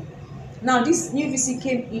morning. Now this new VC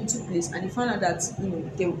came into place, and they found out that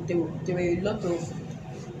there were a lot of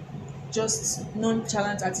just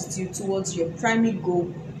nonchalant attitude towards your primary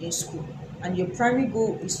goal in school, and your primary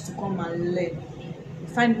goal is to come and learn. You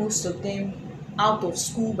find most of them out of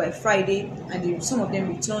school by Friday, and some of them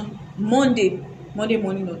return Monday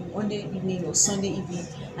morning or Monday evening or Sunday evening,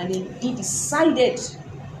 and then he decided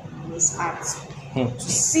in his heart to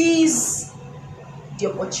seize the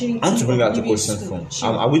opportunity. I want to bring of out the leaving question school.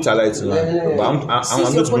 from. I'm going to allow it to learn, but I'm Seize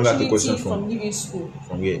going the to bring out the opportunity question from leaving school.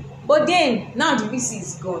 from here. But then now the VC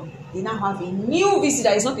is gone. They now have a new VC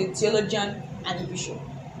that is not a theologian and a bishop.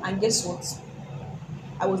 And guess what?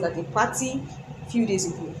 I was at a party a few days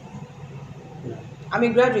ago. I'm a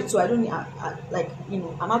graduate, so I don't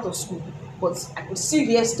I'm out of school, but I could still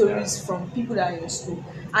hear stories from people that are in school.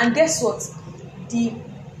 And guess what?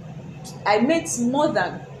 I met more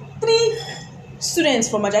than 3 students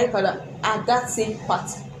from Ajayi at that same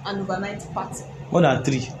party, an overnight party. More than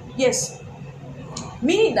 3. Yes,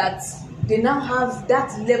 meaning that they now have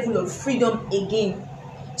that level of freedom again.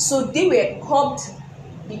 So they were curbed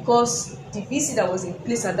because the VC that was in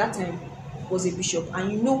place at that time was a bishop,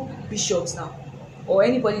 and bishops now, or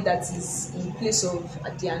anybody that is in place of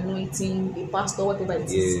the anointing, a pastor, whatever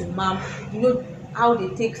it is, imam, how they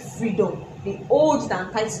take freedom. They hold it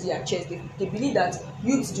and tight to their chest. They believe that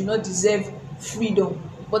youth do not deserve freedom.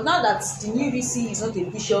 But now that the new VC is not a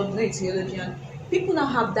bishop, not a theologian, people now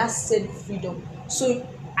have that said freedom. So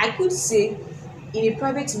I could say in a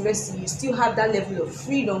private university, you still have that level of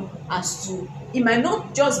freedom as to, it might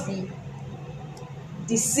not just be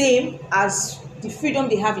the same as the freedom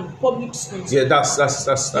they have in public schools. Yeah, that's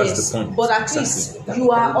the point. But at least you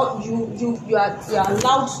are allowed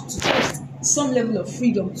to get some level of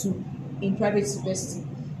freedom too in private university.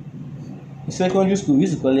 In secondary school, we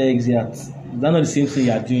used to collect exit. Is that not the same thing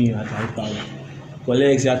you are doing at Ajayi?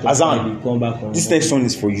 Collect exit. Azan, come back from this next one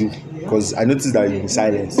is for you because I noticed that you've been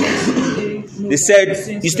silent. They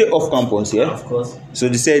said you stay off campus, yeah? Of course. So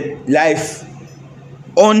they said life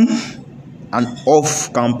on and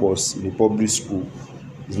off campus in the public school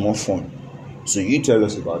is more fun. So you tell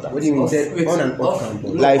us about that. What do you mean? Wait, On and off off-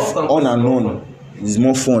 campus. No, Life off campus on and is more on is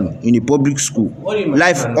more fun in a public school. What do you mean?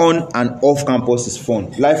 Life on and off campus is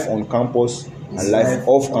fun. Life on campus and life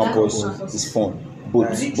off campus is fun.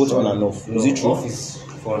 Both on and off. Is it true? Off is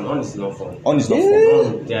fun. On is not fun. On is not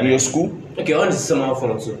fun. Yeah, In your like- school? Okay, on is somehow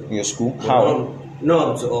fun too. In your school? But How?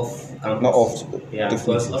 not to off campus. Not off. Yeah, Definitely.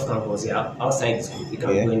 because off campus, outside school, you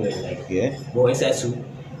can Yeah. go anywhere you like. Yeah. But inside school,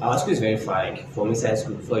 our school is very far. Like from inside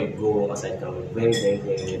school, before you go outside campus, very, very,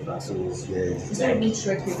 very, very far. So It's not even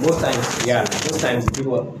trekking. most times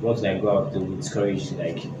people want to like go out to discourage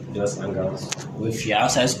like just hang out. But if you're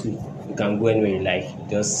outside school, you can go anywhere you like,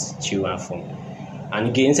 just chill and fun. And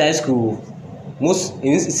again, inside school, most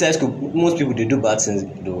people they do bad things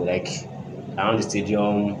though, like around the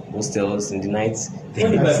stadium, hostels in the night.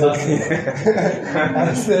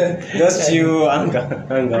 Just chill, hang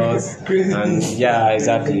out, and yeah,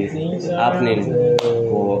 exactly, happening.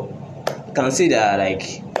 But you can see that like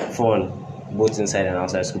fun both inside and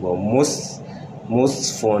outside school, but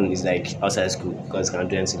most fun is like outside school because you can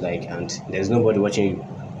do anything like, and there's nobody watching you.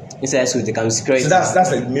 Inside school, they can security. So that's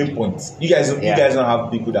like the main point. You guys don't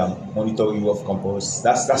have people that monitor you off campus.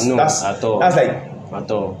 That's at all. That's like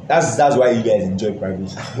at all. That's why you guys enjoy private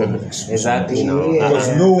school. Exactly. No. Because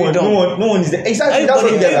no one is there. Exactly. That's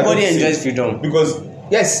what you guys everybody enjoys freedom. Because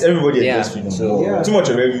yes, everybody enjoys freedom. So too much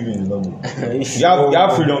of everything is not good. You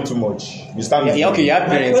have freedom too much. You stand. Okay, you have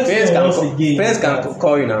parents. Parents can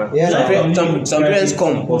call you now. Some parents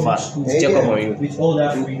come over to check up on you. With all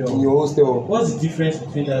that freedom. In your hostel. What's the difference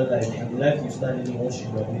between that life and the life you start living once you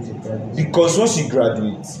graduate in private? Because once you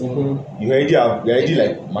graduate, you're already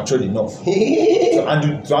like matured enough to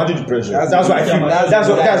handle the pressure. That's what I feel. That's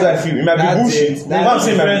what I feel. It might be bullshit. I'm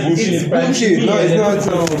saying it might be bullshit. Bullshit. No, it's not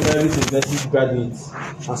true. Private university graduates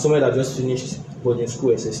and someone that just finished boarding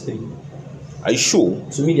school SS3. Are you sure?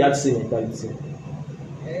 To me, they have the same mentality.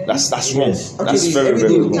 That's wrong. Yes. That's very,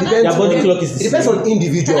 very wrong. Their body clock is the It depends same. on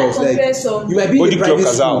individuals. Like you might be Body in a private clock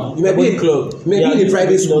as school. well. You might be in a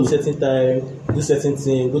private school. Certain time, do certain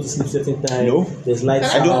thing, go to sleep certain time. No. There's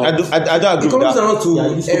lights. I don't agree It with comes that. down to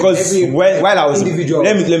Because every while I was individual.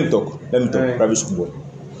 let me talk Right. private school boy.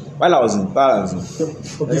 While I was in private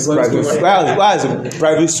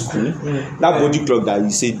school, that body clock that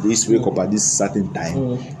you said they used to wake up at this certain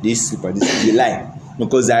time, they used to sleep at this, they lie.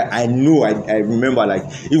 Because I know I remember like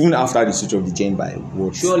even after the switch of the gen by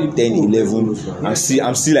what 10, 11, I'm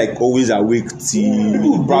still like always awake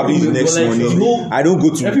till probably the next morning. I don't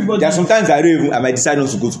go to there are sometimes I might decide not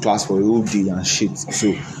to go to class for a whole day and shit.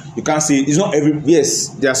 So you can't say it's not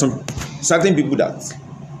there are some certain people that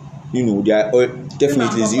they are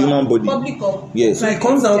definitely it's a human body. Yes. So it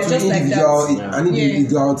comes down to individual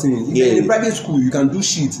individual thing. If you're in a private school, you can do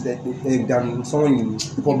shit than someone in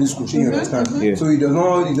the public school. You understand? Yeah. So it does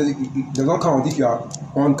not count if you are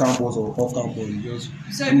on campus or off campus. It just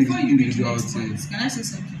So before you reach the next point, can I say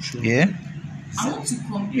something? Sure. Yeah. I want to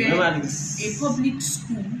compare a public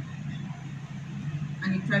school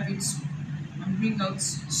and a private school and bring out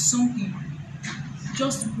something,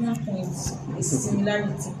 just 1 point, a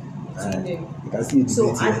similarity between them. You can see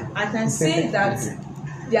So I can say that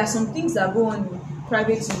there are some things that go on in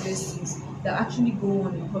private universities that actually go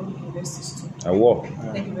on in public universities too. I walk.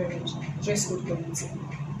 Thank you very much. Dress code committee.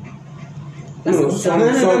 No.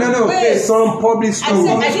 Wait. Some public schools.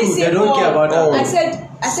 I didn't say They don't care about that. I said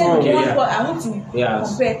Some, one. I want to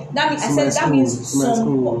compare. That means some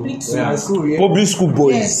public schools. Public school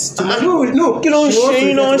boys. Yes. No. Kí ló ń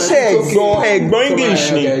ṣe iná ṣe ẹ̀gbọ́n English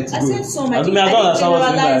ni. I said some. I don't didn't understand what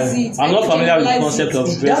you generalize mean. it. I'm not familiar with the concept of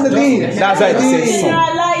dress. That's the thing. That's why I said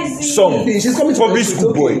Generalize it. some. She's coming to Public my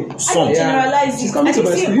school boy. I Some. don't generalize it. She's coming I to my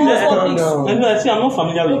didn't say school. You all let her public down. schools. I'm not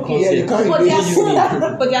familiar with the Yeah, you concept.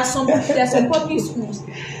 can't. But there are some public schools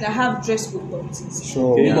that have dress code committees.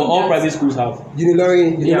 Sure. Okay, but all private schools have.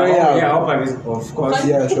 Unilary. all private, of course.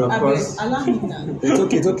 Yeah, sure, of Abeg, course. allow me now.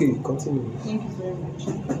 It's okay. Continue. Thank you very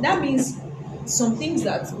much. That means some things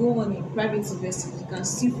that go on in private universities, you can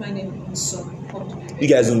still find them in some public You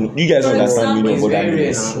universities. guys don't understand example, what that Very rare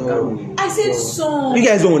means. now. I said some. You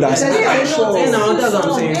guys don't understand. That's what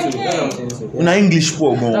I'm saying. Una English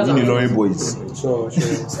poor gan Unilọrin boys. Sure.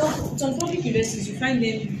 So, some public universities, you find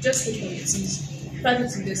them just code committees,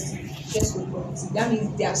 private universities, just code committees. That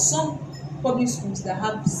means there are some public schools that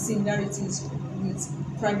have similarities with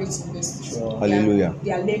private universities. Sure. Hallelujah.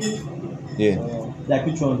 They are learning from them. Yeah. Like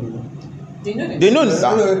which one do you? They know them. They know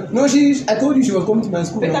that. No, I told you she was coming to my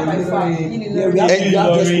school. Better by far. Yeah, we have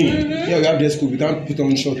dress school. Yeah, we have dress school. We can't put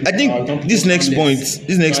on short. I think this next point. So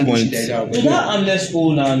that armless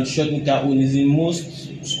own and short knicker own is in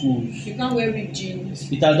most schools. You can't wear ripped jeans.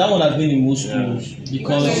 That one has been in most schools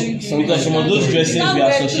because some of those dresses You can't we wear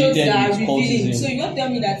associated clothes that are with revealing. So cultism. you don't tell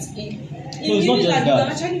me that No, it's not just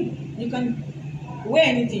that. you can wear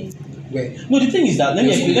anything. No, the thing is that let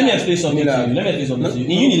me explain something to you.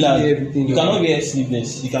 In Unilag, you cannot wear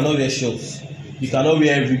sleeveless, you cannot wear shorts, you cannot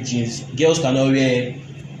wear ripped jeans, girls cannot wear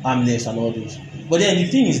armless and all those. But then the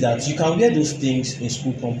thing is that you can wear those things in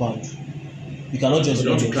school compound. You cannot just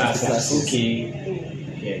wear them in class. Okay.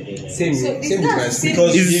 Same So with is my that school.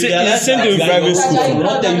 Because It's if the you realize same that thing with you are in private your school. school, they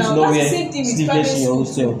don't tell you to know That's the where same thing with sleep private dress in your school.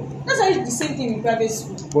 hostel. That's why it's the same thing with private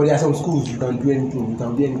school. But there are some schools you can do anything. You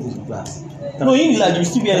can do anything to class. No, in like you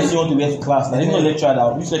still be anything you want to wear to class. Now, there's no lecturer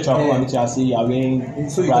that which lecturer come and meet you and say you are wearing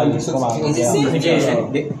So you can do private. Come something. and It's the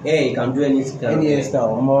same Yeah, you can do anything. Any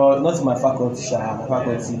hairstyle. Not in my faculty, my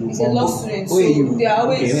faculty. He's a law student, so Who are you? they are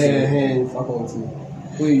always. Faculty.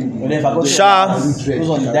 Who are you? But then faculty. Sha. Those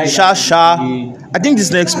on the Sha. the- I think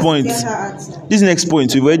this next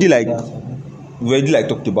point, we've already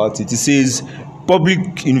talked about it. It says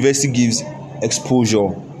public university gives exposure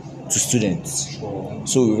to students.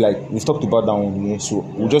 So we've talked about that one. Yeah? So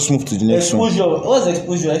we'll just move to the next one. Exposure. What's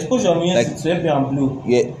exposure? Exposure means Like- to help you and blow.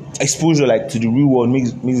 Yeah, exposure to the real world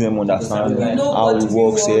makes them understand You know how what it the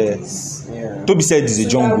works. world Yeah. is. Toby said it's a So they are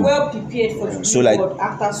jungle. well prepared for the So, real like, world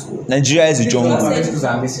after school. Nigeria is a jungle. Private schools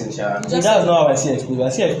are missing, Sha. You So just that's not how I see exposure. I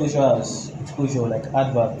see exposure as exposure like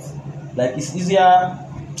advert. Like it's easier.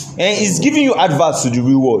 And it's giving you adverts to the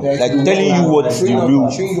real world, Yeah, like showing telling you you what showing the you real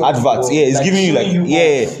showing you adverts. Yeah, it's giving you showing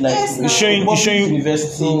yeah. off, like Yes, It's showing public you.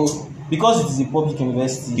 university because it is a public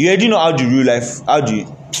university. You already know how the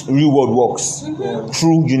real world works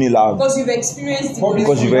through Unilab. because you've experienced it.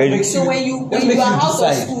 Because you've already- So when you Let's are make you out of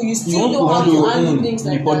decide. school, you You still want know how to to blow handle in things the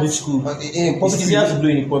like public that. school. In It's easier to blow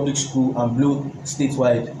in a public school and blow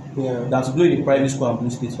statewide Yeah. than to blow in a private school and blow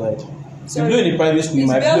statewide. If you Sorry. blow in a private school, you Is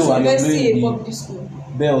might Bells blow and you're University a blowing the public school?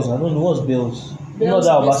 bells. I don't know what's bells. You know Bells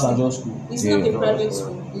that University. Obasanjo school. It's Yeah. not a private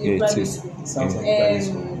school. It's Yeah, a it private is. school. Sounds like a private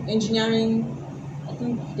school. Engineering, I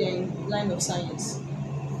think they're in line of science.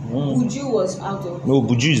 Mm. Uju was out of. No,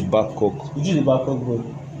 Buju is Babcock. You do the backup boy.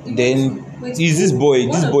 Then Wait, is this boy,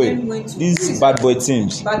 one of them went to- this bad boy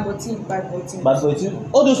teams. Bad boy team, bad boy team. But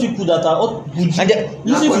all those people that are all Buju, And they-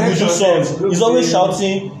 listen to connection, Buju songs, yeah. he's always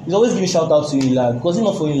shouting, he's always giving shout out to Ila because he's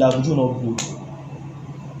not for Ila, Buju not blue.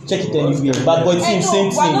 Check it anywhere. Bad boy team, I know,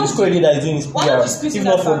 same why thing. not- This credit that is doing his Why not PR. disputing If that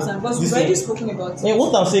not for fact? Because we've this already thing. spoken about it. And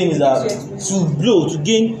what I'm saying is that Yes. to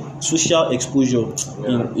gain social exposure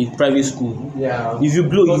in a private school, Yeah. if you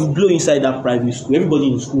blow inside that private school,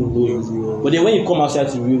 everybody in school knows. But then when you come outside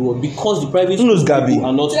to the real world, because the private Who knows school Gabi? people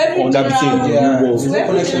are not To every on general that thing in the Yeah. real world. To To every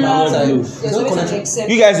connection general outside. rule, There's there's no always an connection.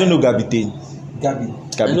 exception. You guys don't know Gabitain. Gabi.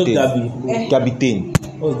 I know Gabitain. Gabi.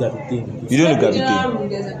 Gabitain. What's Gabi thing? You don't know Every general Gabitain. rule,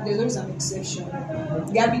 there's always an exception.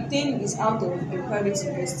 Gabitain is out of a private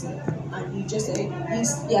university, and he just he has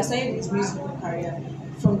started his musical career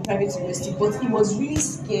from private university, but he was really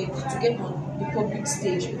scared to get on the public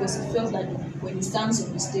stage because he felt like when he stands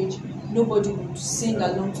on the stage, nobody would sing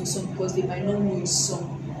along to his song because they might not know his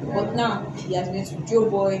song. But now he has met with Joe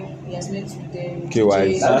Boy, he has met with them.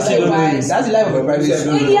 KY. That's the life of a private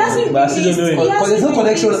school. He hasn't But I still don't know him. Because there's no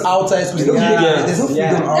connection outside school. There's no freedom. There's no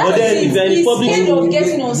freedom But outside. then if you're in the public scared school, of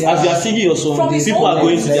getting on stage. as you are singing your song, From his people own are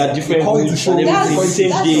going to their They different call you to groups show and them. everything. The That's same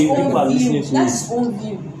that's day, his people are own view. listening to That's it. his own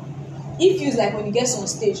view. He feels like when he gets on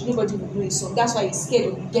stage, nobody will know his song. That's why he's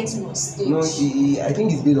scared of getting on stage. No, I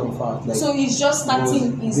think it's based on fact. Like, So he's just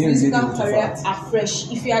starting his being musical related to career fact.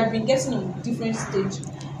 afresh. If he had been getting on different stage,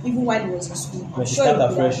 even while he was in school, I'm When she sure start he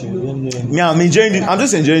would afresh, have you blown. don't know him. Yeah, I'm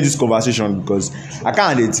just enjoying this conversation because I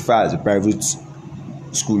can't identify as a private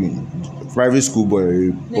school boy or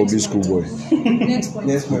a public school boy. Next point.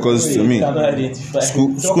 Next point. Because to me, You cannot identify. school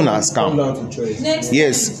na Come scam. down to choice. Next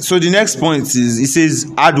Yes. point. So the next point is it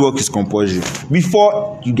says hard work is compulsory.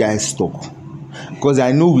 Before you guys talk, because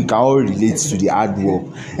I know we can all relate to the hard work.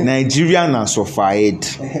 Nigerian and suffer head.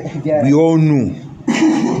 We all know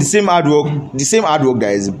the same hard work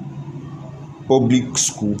that is public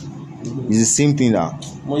school is the same thing that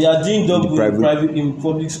When you are doing double private- in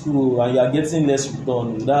public school and you are getting less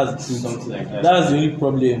return, that's the truth. Something like that. That's the only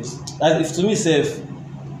problem. Like, if to me, self,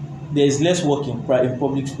 there is less work in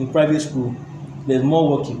private school. There's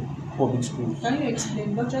more work in public school. Can you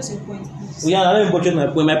explain? Buttress your point, please. Oh, yeah, I don't budget my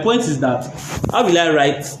point. My point is that how will I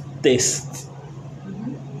write test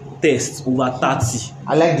over 30?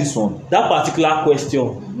 I like this one. That particular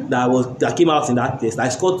question that came out in that test, I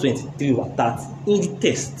scored 23 over 30 in the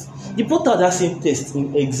test. You put out that same test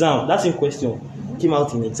in exam, that same question came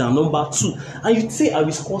out in exam number 2, and you say I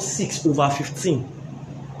will score 6 over 15.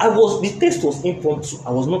 The test was impromptu.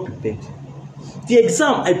 I was not prepared. The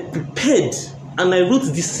exam I prepared and I wrote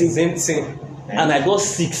this same thing, and I got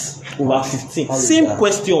 6 over 15. How is Same that?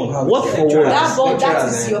 question. How is What that? for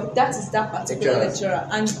what? That is that particular lecturer.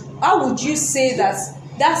 And how would you say that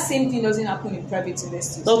same thing doesn't happen in private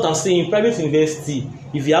universities? That's what I'm saying. Private university,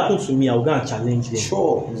 if it happen to me, I will go and challenge them.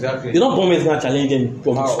 Sure. Exactly. They don't government going to challenge them in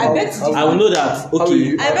public How- school. I bet how- I will know that. How will Okay,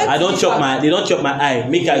 you- I bet they don't chop my eye.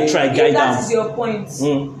 Make I try If guide that is them. your point,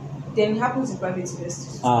 Mm. then it happens in private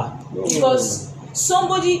universities. Ah, Because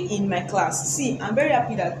somebody in my class, see, I'm very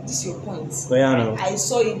happy that this is your point. Oh, yeah, no. I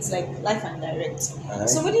saw it like live and direct. Alright.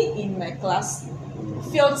 Somebody in my class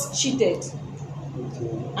felt cheated,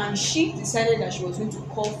 Okay. and she decided that she was going to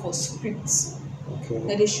call for scripts. Okay.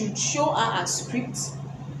 That they should show her a script.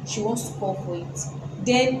 She wants to call for it.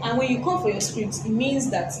 Then, and when you call for your script, it means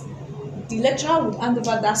that the lecturer will hand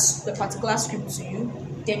over the particular script to you.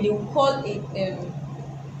 Then they will call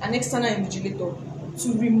an external invigilator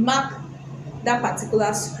to remark that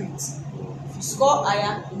particular script. If you score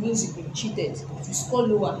higher, it means you've been cheated. If you score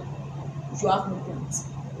lower, you have no points.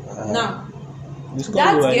 Now, that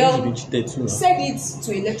girl said it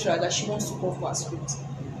to a lecturer that she wants to call for a script.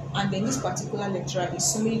 And then this particular lecturer is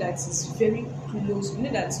somebody that is very close. You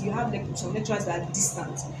know that you have like some lecturers that are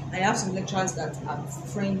distant, and you have some lecturers that are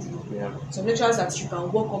friendly. Yeah. Some lecturers that you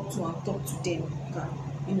can walk up to and talk to them.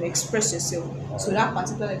 You can, express yourself. So that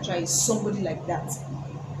particular lecturer is somebody like that.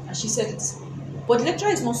 And she said it. But the lecturer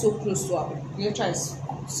is not so close to her. The lecturer is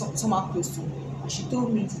somehow close to her. And she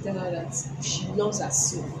told me to tell her that if she loves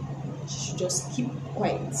herself, she should just keep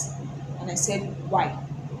quiet. And I said, why?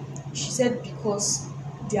 She said, because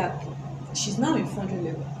she's now in 400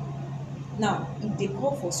 level. Now, if they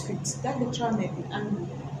call for scripts, that lecturer may be angry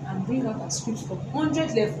and bring out a script from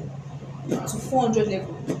 100 level to 400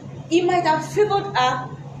 level. It might have favored her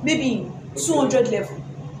maybe in 200 level,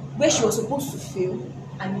 where she was supposed to fail,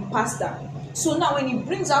 and he passed her. So now when he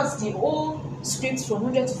brings out the whole script from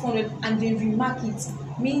 100 to 400 and they remark it,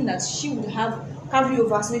 meaning that she would have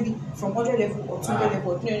carryovers maybe from 100 level or 200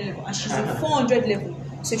 level or 300 level, and she's in 400 level.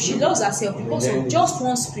 So if she loves herself because of just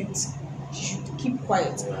one script, she should keep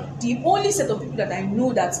quiet. The only set of people that I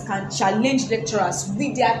know that can challenge lecturers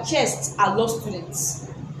with their chests are law students.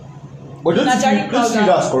 But don't you see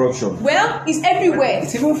that's corruption? Well, it's everywhere.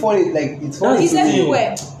 It's even funny, like it's funny. It's everywhere.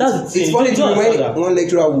 That's the thing. It's funny to me when one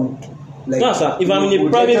lecturer would like. No, sir. If I'm in a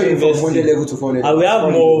would private lecture you from university, 100 level to 400. I will have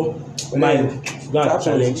Funny. more When mind to go and happens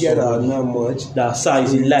challenge here that are somebody. not much. That sir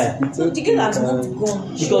is a lie. It's No, the girl has okay, not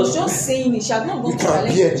gone. She was just saying it. She had not gone to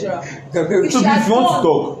challenge the lecturer. So if you want to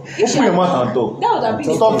talk, open your mouth and talk. That would have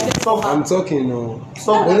been Stop. I'm talking. No.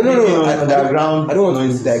 Stop. No. Underground. I don't want to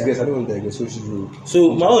noises. digress. I don't want to digress. So she's rude.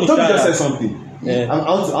 So my own is Toby just that- said something. Yeah. I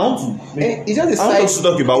want to. It's just a I want side. us to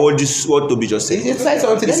talk about what Toby just said. It's like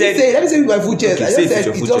something. He Let me say with my full chest. Okay, I say just it with said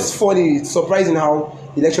your it's full just chest. funny. It's surprising how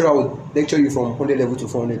the lecturer would lecture you from 100 level to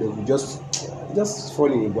 400 level. Just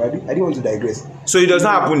funny. But I didn't want to digress. So it does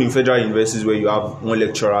not happen in federal universities where you have one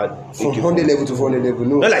lecturer From 100 level to 400 level,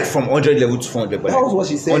 no. not like from 100 level to 400, but That was what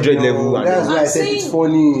she said. 100 no. level. And That's then, why I I'm said it's saying-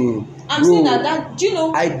 funny. I'm Bro, saying that do you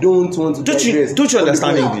know? I don't want to don't digress. you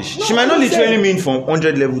understand Because- English? No, She might not she said- literally mean from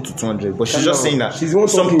 100 level to 200, but she's just saying that she's the one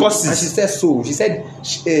some talking, courses. and she said so. She said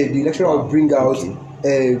the lecturer will bring out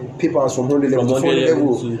papers from 100 level to 400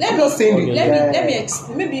 level. to- I'm just saying the let guy- me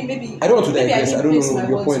explain. Maybe. I don't want to maybe digress. I didn't don't place know my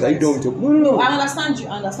your words point. Are you right. done with your? No, I understand you.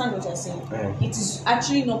 I understand what you're saying. Yeah. It is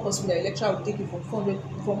actually not possible that a lecturer will take you from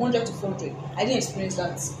 100 to 400. I didn't experience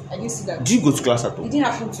that. I didn't see that. Do you go to class at all? It didn't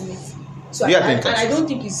happen to me. So Do you I, attend and I classes? don't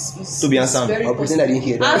think it's To be it's answered. very I'll pretend I didn't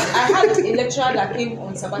hear that. I had a lecturer that came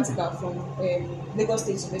on sabbatical from Lagos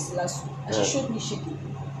State University last week, and she showed me shaking.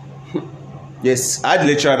 Yes, I had a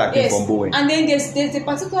lecturer that came Yes, from Bowen. and then there's a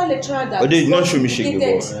particular lecturer that. But they did not show me shaking,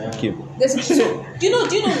 dedicated- but okay. So, do you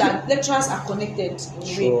know that lecturers are connected in a way?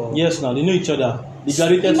 Sure. Yes, now they know each other. They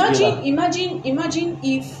graduated together.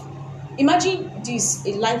 Imagine this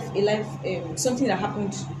a life something that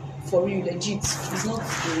happened for you legit. It's not a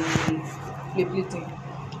play thing.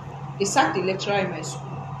 They sacked the lecturer in my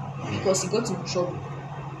school because he got in trouble.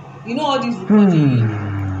 You know all these recording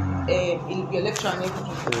your lecturer and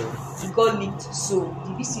everything. It got leaked, so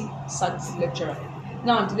the VC sacked the lecturer.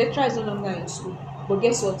 Now the lecturer is no longer in school, but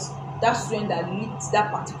guess what? That student that leaked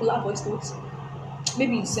that particular voice note,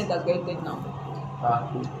 maybe his student has graduated now.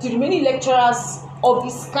 To the many lecturers of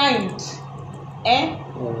his kind,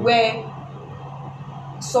 were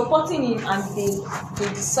supporting him, and they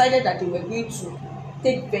decided that they were going to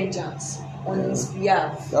take vengeance on his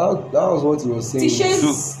behalf. That was what he was saying.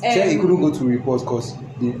 Teachers, Said he couldn't go to report because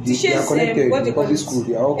they are Teachers, connected. what they The call public it? school,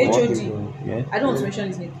 they are all HOD. connected. Yeah. I don't want to mention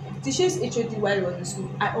his name. Teachers HOD while he was in school,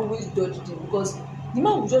 I always dodged him because the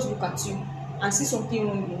man will just look at you and see something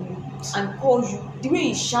wrong in you and call you. The way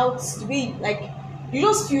he shouts, the way you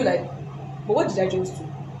just feel like, but what did I just do?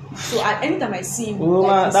 So anytime I see him,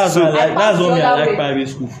 That's why I pass the I other like way. private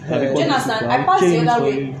school. Do you understand? I pass the other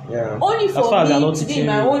way. Yeah. Only As far for as they're me not to be teaching in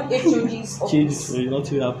my you. own HOD's Change office. will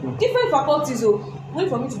not will happen. Different faculties, only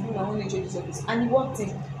for me to be in my own HOD's office. And he walked in.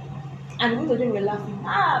 And both of them were laughing.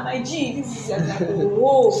 My G, this is like,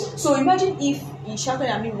 oh. So imagine if he shouted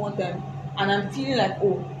at me one time and I'm feeling like,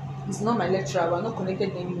 oh, he's not my lecturer, we're not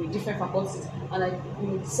connected anyway, different faculties, and I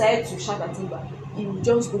decide to shout at him, but he will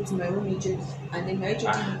just go to my own HOD, and then my HOD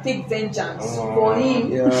will take vengeance for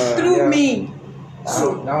him through me.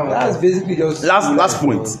 So that's basically just last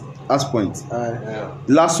point.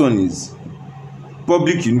 Last one is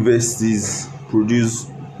public universities produce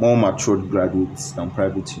more matured graduates than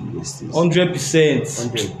private universities.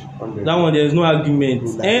 100%. That one, there's no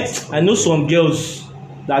argument. I know some girls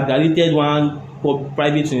that graduated one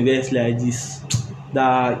private university like this.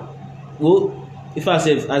 That, well, if I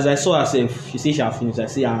said, as I saw herself, she said she had finished. I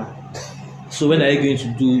say, so when are you going to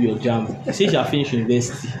do your jam? She said she had finished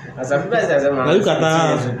university. As a look at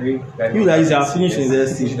her. You guys have finished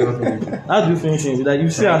university. How do you finish university? Like, you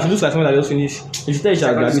see her, she looks like someone that just finished. If she tells you she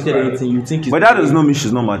has graduated anything, you think it's. But that does not mean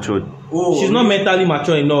she's not matured. She's not mentally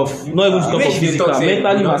mature enough. Not even to talk of physical.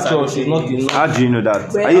 Mentally mature, she's not enough. How do you know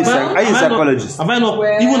that? Are you a psychologist? Have I not?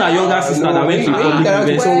 Even her younger sister that went to public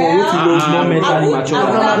university is not mentally mature.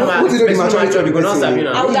 What is the maturity of the person?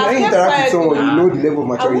 I would When you interact with someone, you know the level of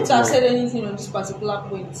I maturity. wouldn't have said anything on this particular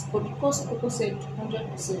point, but because Coco said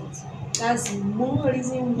 100%, that's more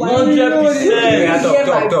reason why 100%. you hear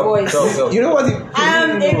my voice. You know what? I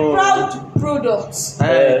am a proud product of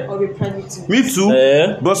a private university. Me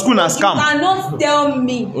too. But school na You scam. cannot tell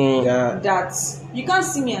me Yeah. that you can't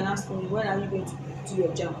see me and ask me when are you going to do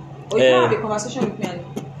your jam, or you can't have a conversation with me and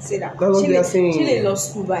say that. That's what they are saying. Chile law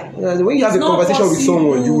school by. When you have a It's not conversation with possible.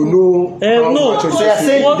 someone, you will know. how No. mature So you you're are.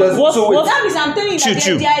 saying what? That means I'm telling you that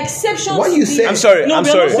Chill. there are exceptions. What to you this. say? I'm sorry. No, I'm we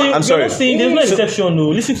are sorry. not saying, I'm we are sorry. not saying there's no exception. No,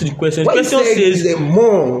 listen to the question. What you Question say is says that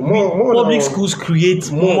more public now. schools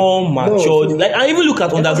create more matured. Like, I even look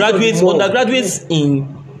at undergraduates. More. Undergraduates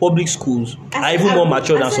in public schools are even more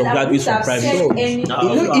mature than some graduates from private schools.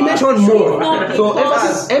 He mentioned more. not So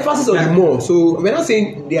because- emphasis on the more. So we're not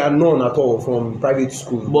saying they are none at all from private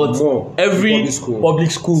school. But more every public school. public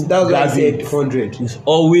school That's why I said graduate 100. is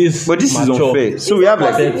always But this is mature. unfair. So we have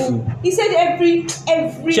like He said every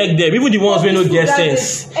Check them. Even the ones who no get public school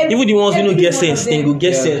sense. graduates, Even the ones who no every get one of sense, they them. go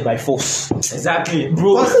get Yeah. sense by force. Exactly.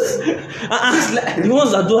 Bro. The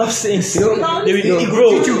ones that don't have sense. They will,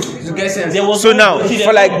 bro. To get sense. There was So one now, boy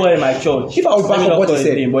for like- boy in my church. If I would Let me back not up what call he his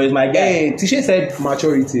said, name, but it's my guy. Tisha said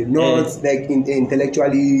maturity, not like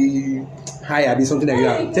intellectually high, or something like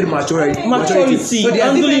that. Said maturity. Maturity. So there are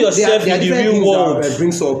Handling different- yourself there are in the different real things world. that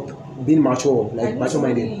brings up being mature, like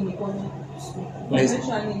mature-minded. Yes.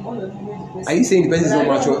 Are you saying the person is not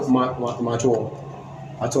mature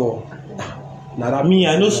at all? Now that Me,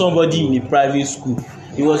 I know somebody in a private school.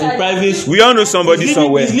 He was in private school. we all know somebody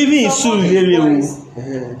somewhere. He's living in Surulere,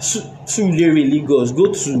 Surulere, Lagos.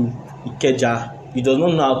 Go to Ikeja. He does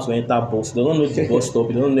not know how to enter bus. He does not know the bus stop.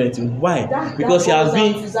 He does not know anything. Why? Because he has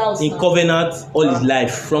been in Covenant all his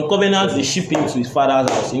life. From Covenant, they ship him to his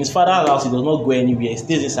father's house. In his father's house, he does not go anywhere. He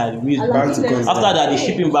stays inside the wheels. back to Covenant. After that, they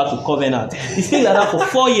ship him back to Covenant. He stayed like that for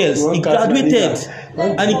 4 years. He graduated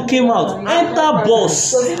and he came out. Enter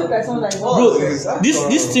bus. Bro,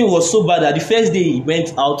 this thing was so bad that the first day he went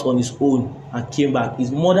out on his own and came back,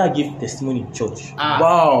 his mother gave testimony in church.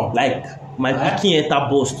 wow. Like, my pikin enter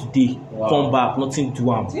bus today, come back, nothing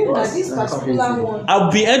do am. This particular one. I'll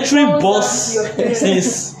be entering bus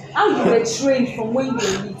since. How you were trained from when you were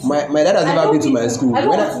little. My dad has never been to my school.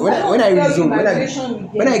 When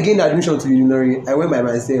I gained admission to university, I went by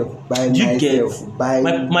myself. You get.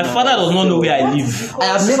 My father does not know where I live. I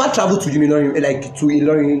have never traveled to Ilorin, like to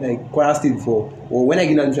Ilorin, like Kwara State before. Or when I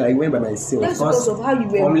gained admission, I went by myself. That's because of how you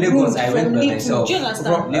were From Lagos, groomed I went from by little. myself. Do you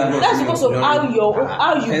understand? Lagos, That's because of how you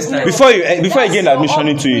First grew time. up. Before you gain That's admission your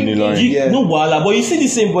into Ilorin. You, Yeah. No wahala, but you see the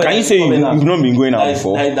same boy. Can you say you've not been going out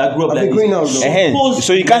before? That grew up I've like been going out, this. though. Supposed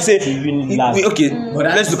So you can't say to Unilag. okay.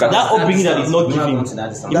 Let's look at That that. upbringing that is not giving.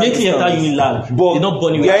 Immediately enter Unilag. But They not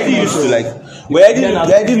born we already used to like we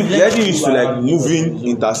already used to like moving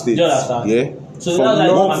interstate. Do you understand? Yeah. So From that's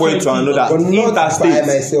like one point to maturity. another. But not Interstate.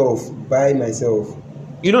 by myself.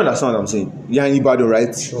 You don't understand what I'm saying? You're in Ibadan,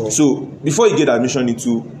 right? Sure. So before you get admission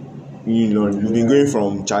into Ilorin, you've been going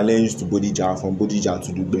from Challenge to Bodija, from Bodija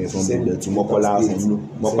to Dugbe, from Dugbe to Mokola, from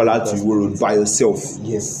Mokola to Iwo Road by yourself,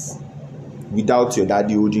 Yes. without your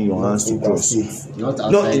daddy holding your hands to cross. Interstate.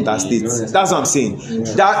 Not interstate. That's what I'm saying.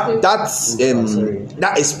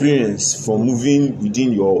 That experience from moving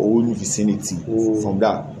within your own vicinity, from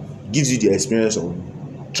that gives you the experience of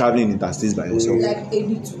traveling interstates by yourself. Like a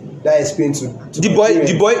little. that explain to the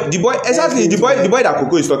boy, exactly, the boy that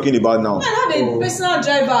Coco is talking about now. Man have a personal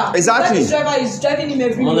driver. Exactly. That driver is driving him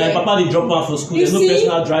everywhere. My papa dey drop am for school. You There's no see?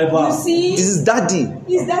 personal driver. You see? This is daddy.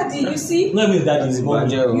 His daddy, you see? No even that is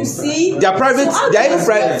money. You see? They are private. So how They are do even you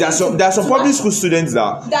private. expect There are some to public act- school students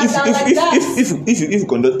that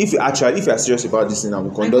if you are serious about this thing and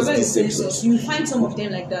we conduct And this conduct episode, you find some of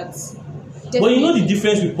them like that. But you know the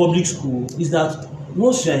difference with public school is that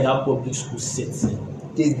once you are in that public school setting,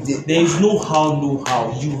 there is no how.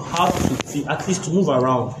 You have to think, at least to move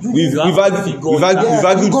around. we've You have to argued figure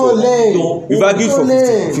it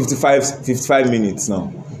out. for 55 minutes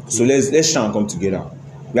now. So let's try and come together.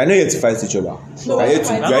 We are not here to fight each other. No, we are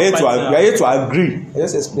here to agree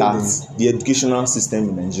Just explain that the educational system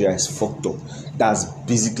in Nigeria is fucked up. That's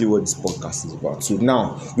basically what this podcast is about. So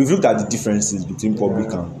now we've looked at the differences between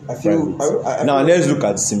public and private. Now let's look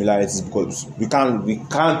at the similarities, because we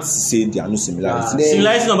can't say there are no similarities.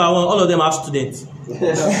 Similarity number one, all of them have students.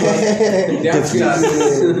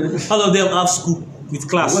 All of them have school with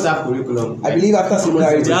class. What that curriculum? I believe after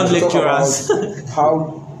similarity, They have we talk lecturers. about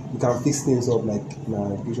how we can fix things up, like in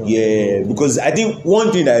our education. Yeah, because I think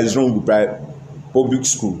one thing that is wrong with public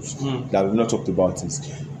schools that we've not talked about is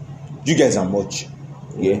you guys are much.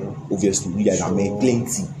 Yeah, obviously you guys are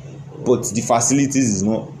plenty, but the facilities is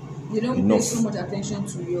not You don't enough. pay so much attention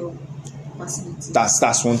to your facilities.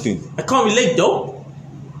 That's one thing, I can't relate though.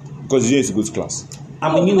 because you need to go to class.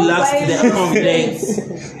 I'm a Unilag student. I can't relate.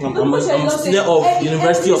 I'm a student of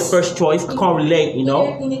University of First Choice. I can't relate, you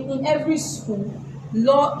know. In every school,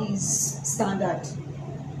 law is standard.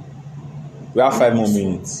 We have 5 more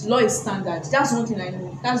minutes. Law is standard. That's one thing I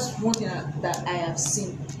know. That's one thing that I have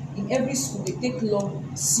seen. In every school, they take law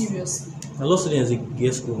seriously. A lot of students they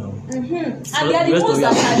get school now. And they are the ones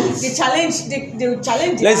that they challenge. They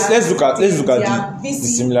challenge. Let's look at their the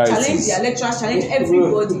similarities. Challenge their lecturers. Challenge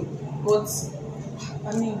everybody. But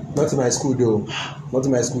I mean, Not in my school though. Not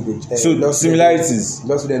in my school though. So the similarities.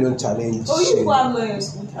 Lots of them don't challenge. oh, you people have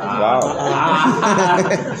lawyers. Wow.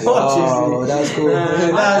 Wow, that's cool.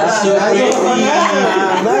 That's so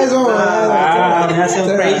Nice one. That's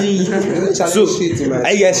so crazy. So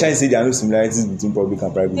are you guys trying to say there are no similarities between public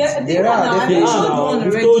and private? There are now. definitely.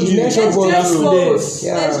 We've told you. Let's There's dress code.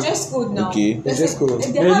 Yeah. There's dress code now. Okay. There's dress code.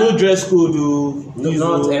 They There's have- no dress code though.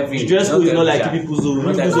 Not every- The dress code is not not like every- people's own.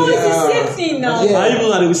 not People's every- No, own. it's the same thing now. Yeah. And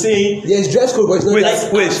even they were saying There's dress code, but it's not Wait,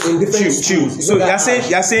 like wait, in different chill. schools. It's So not you're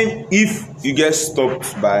that saying if you get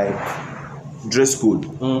stopped by dress code,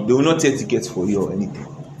 they will not take tickets for you or anything.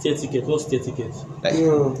 tier ticket. What's tier ticket? Like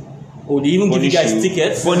Oh, they even give you guys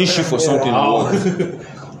tickets? punish you for something. Wow.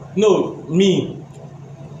 No, me.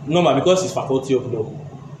 Normal, because it's faculty of law.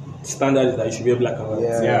 Standard is that you should wear black and white.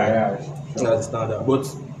 Yeah. That's the standard. But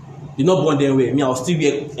you're not born that way. Me, I'll still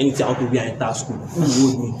wear anything I want to wear and enter school. Who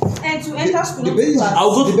hold me? And to enter school, The not basic- class.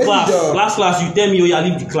 I'll go The to basic class. job. Last class, you tell me, oh, yeah,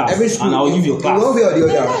 leave the class. Every school, And I'll leave your in class. one way or the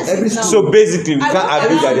other. That's Every it now. school. So basically, we I can't don't-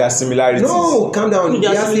 agree that there are similarities. No, calm down. There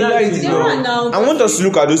are There are similarities similarities There now. are now. I want us to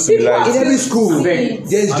look at those In similarities. every school, Abeg.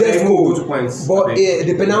 there's Abeg, dress go to code, points. but Abeg.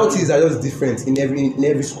 the penalties are just different in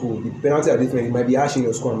every school. The penalties are different. It might be harsh in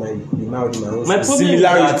your school, and might be mild in my own My school. problem,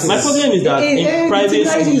 Similarities. my problem is that Eh, in the private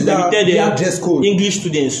similarities schools, is that they they tell have dress them code. English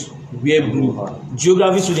students wear blue,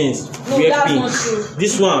 geography students No, wear that's pink. not true.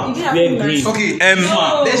 This one You didn't wear have to green. Okay,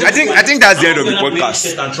 No. I think that's the end of the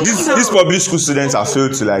podcast. These public school students have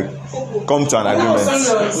failed to like come to an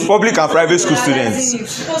agreement. Public and private school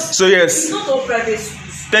students. So yes, It's not all private schools.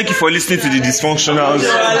 thank you for listening to the dysfunctionals.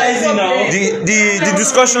 Realizing now. The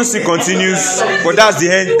discussion still continues, but that's the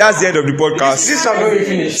end of the podcast.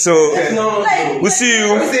 So we'll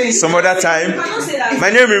see you some other time. My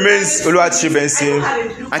name remains Oluwatosi Benson,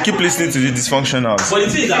 and keep listening to the dysfunctionals. But the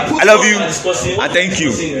thing is that I love you discussing- and thank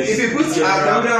you. If you put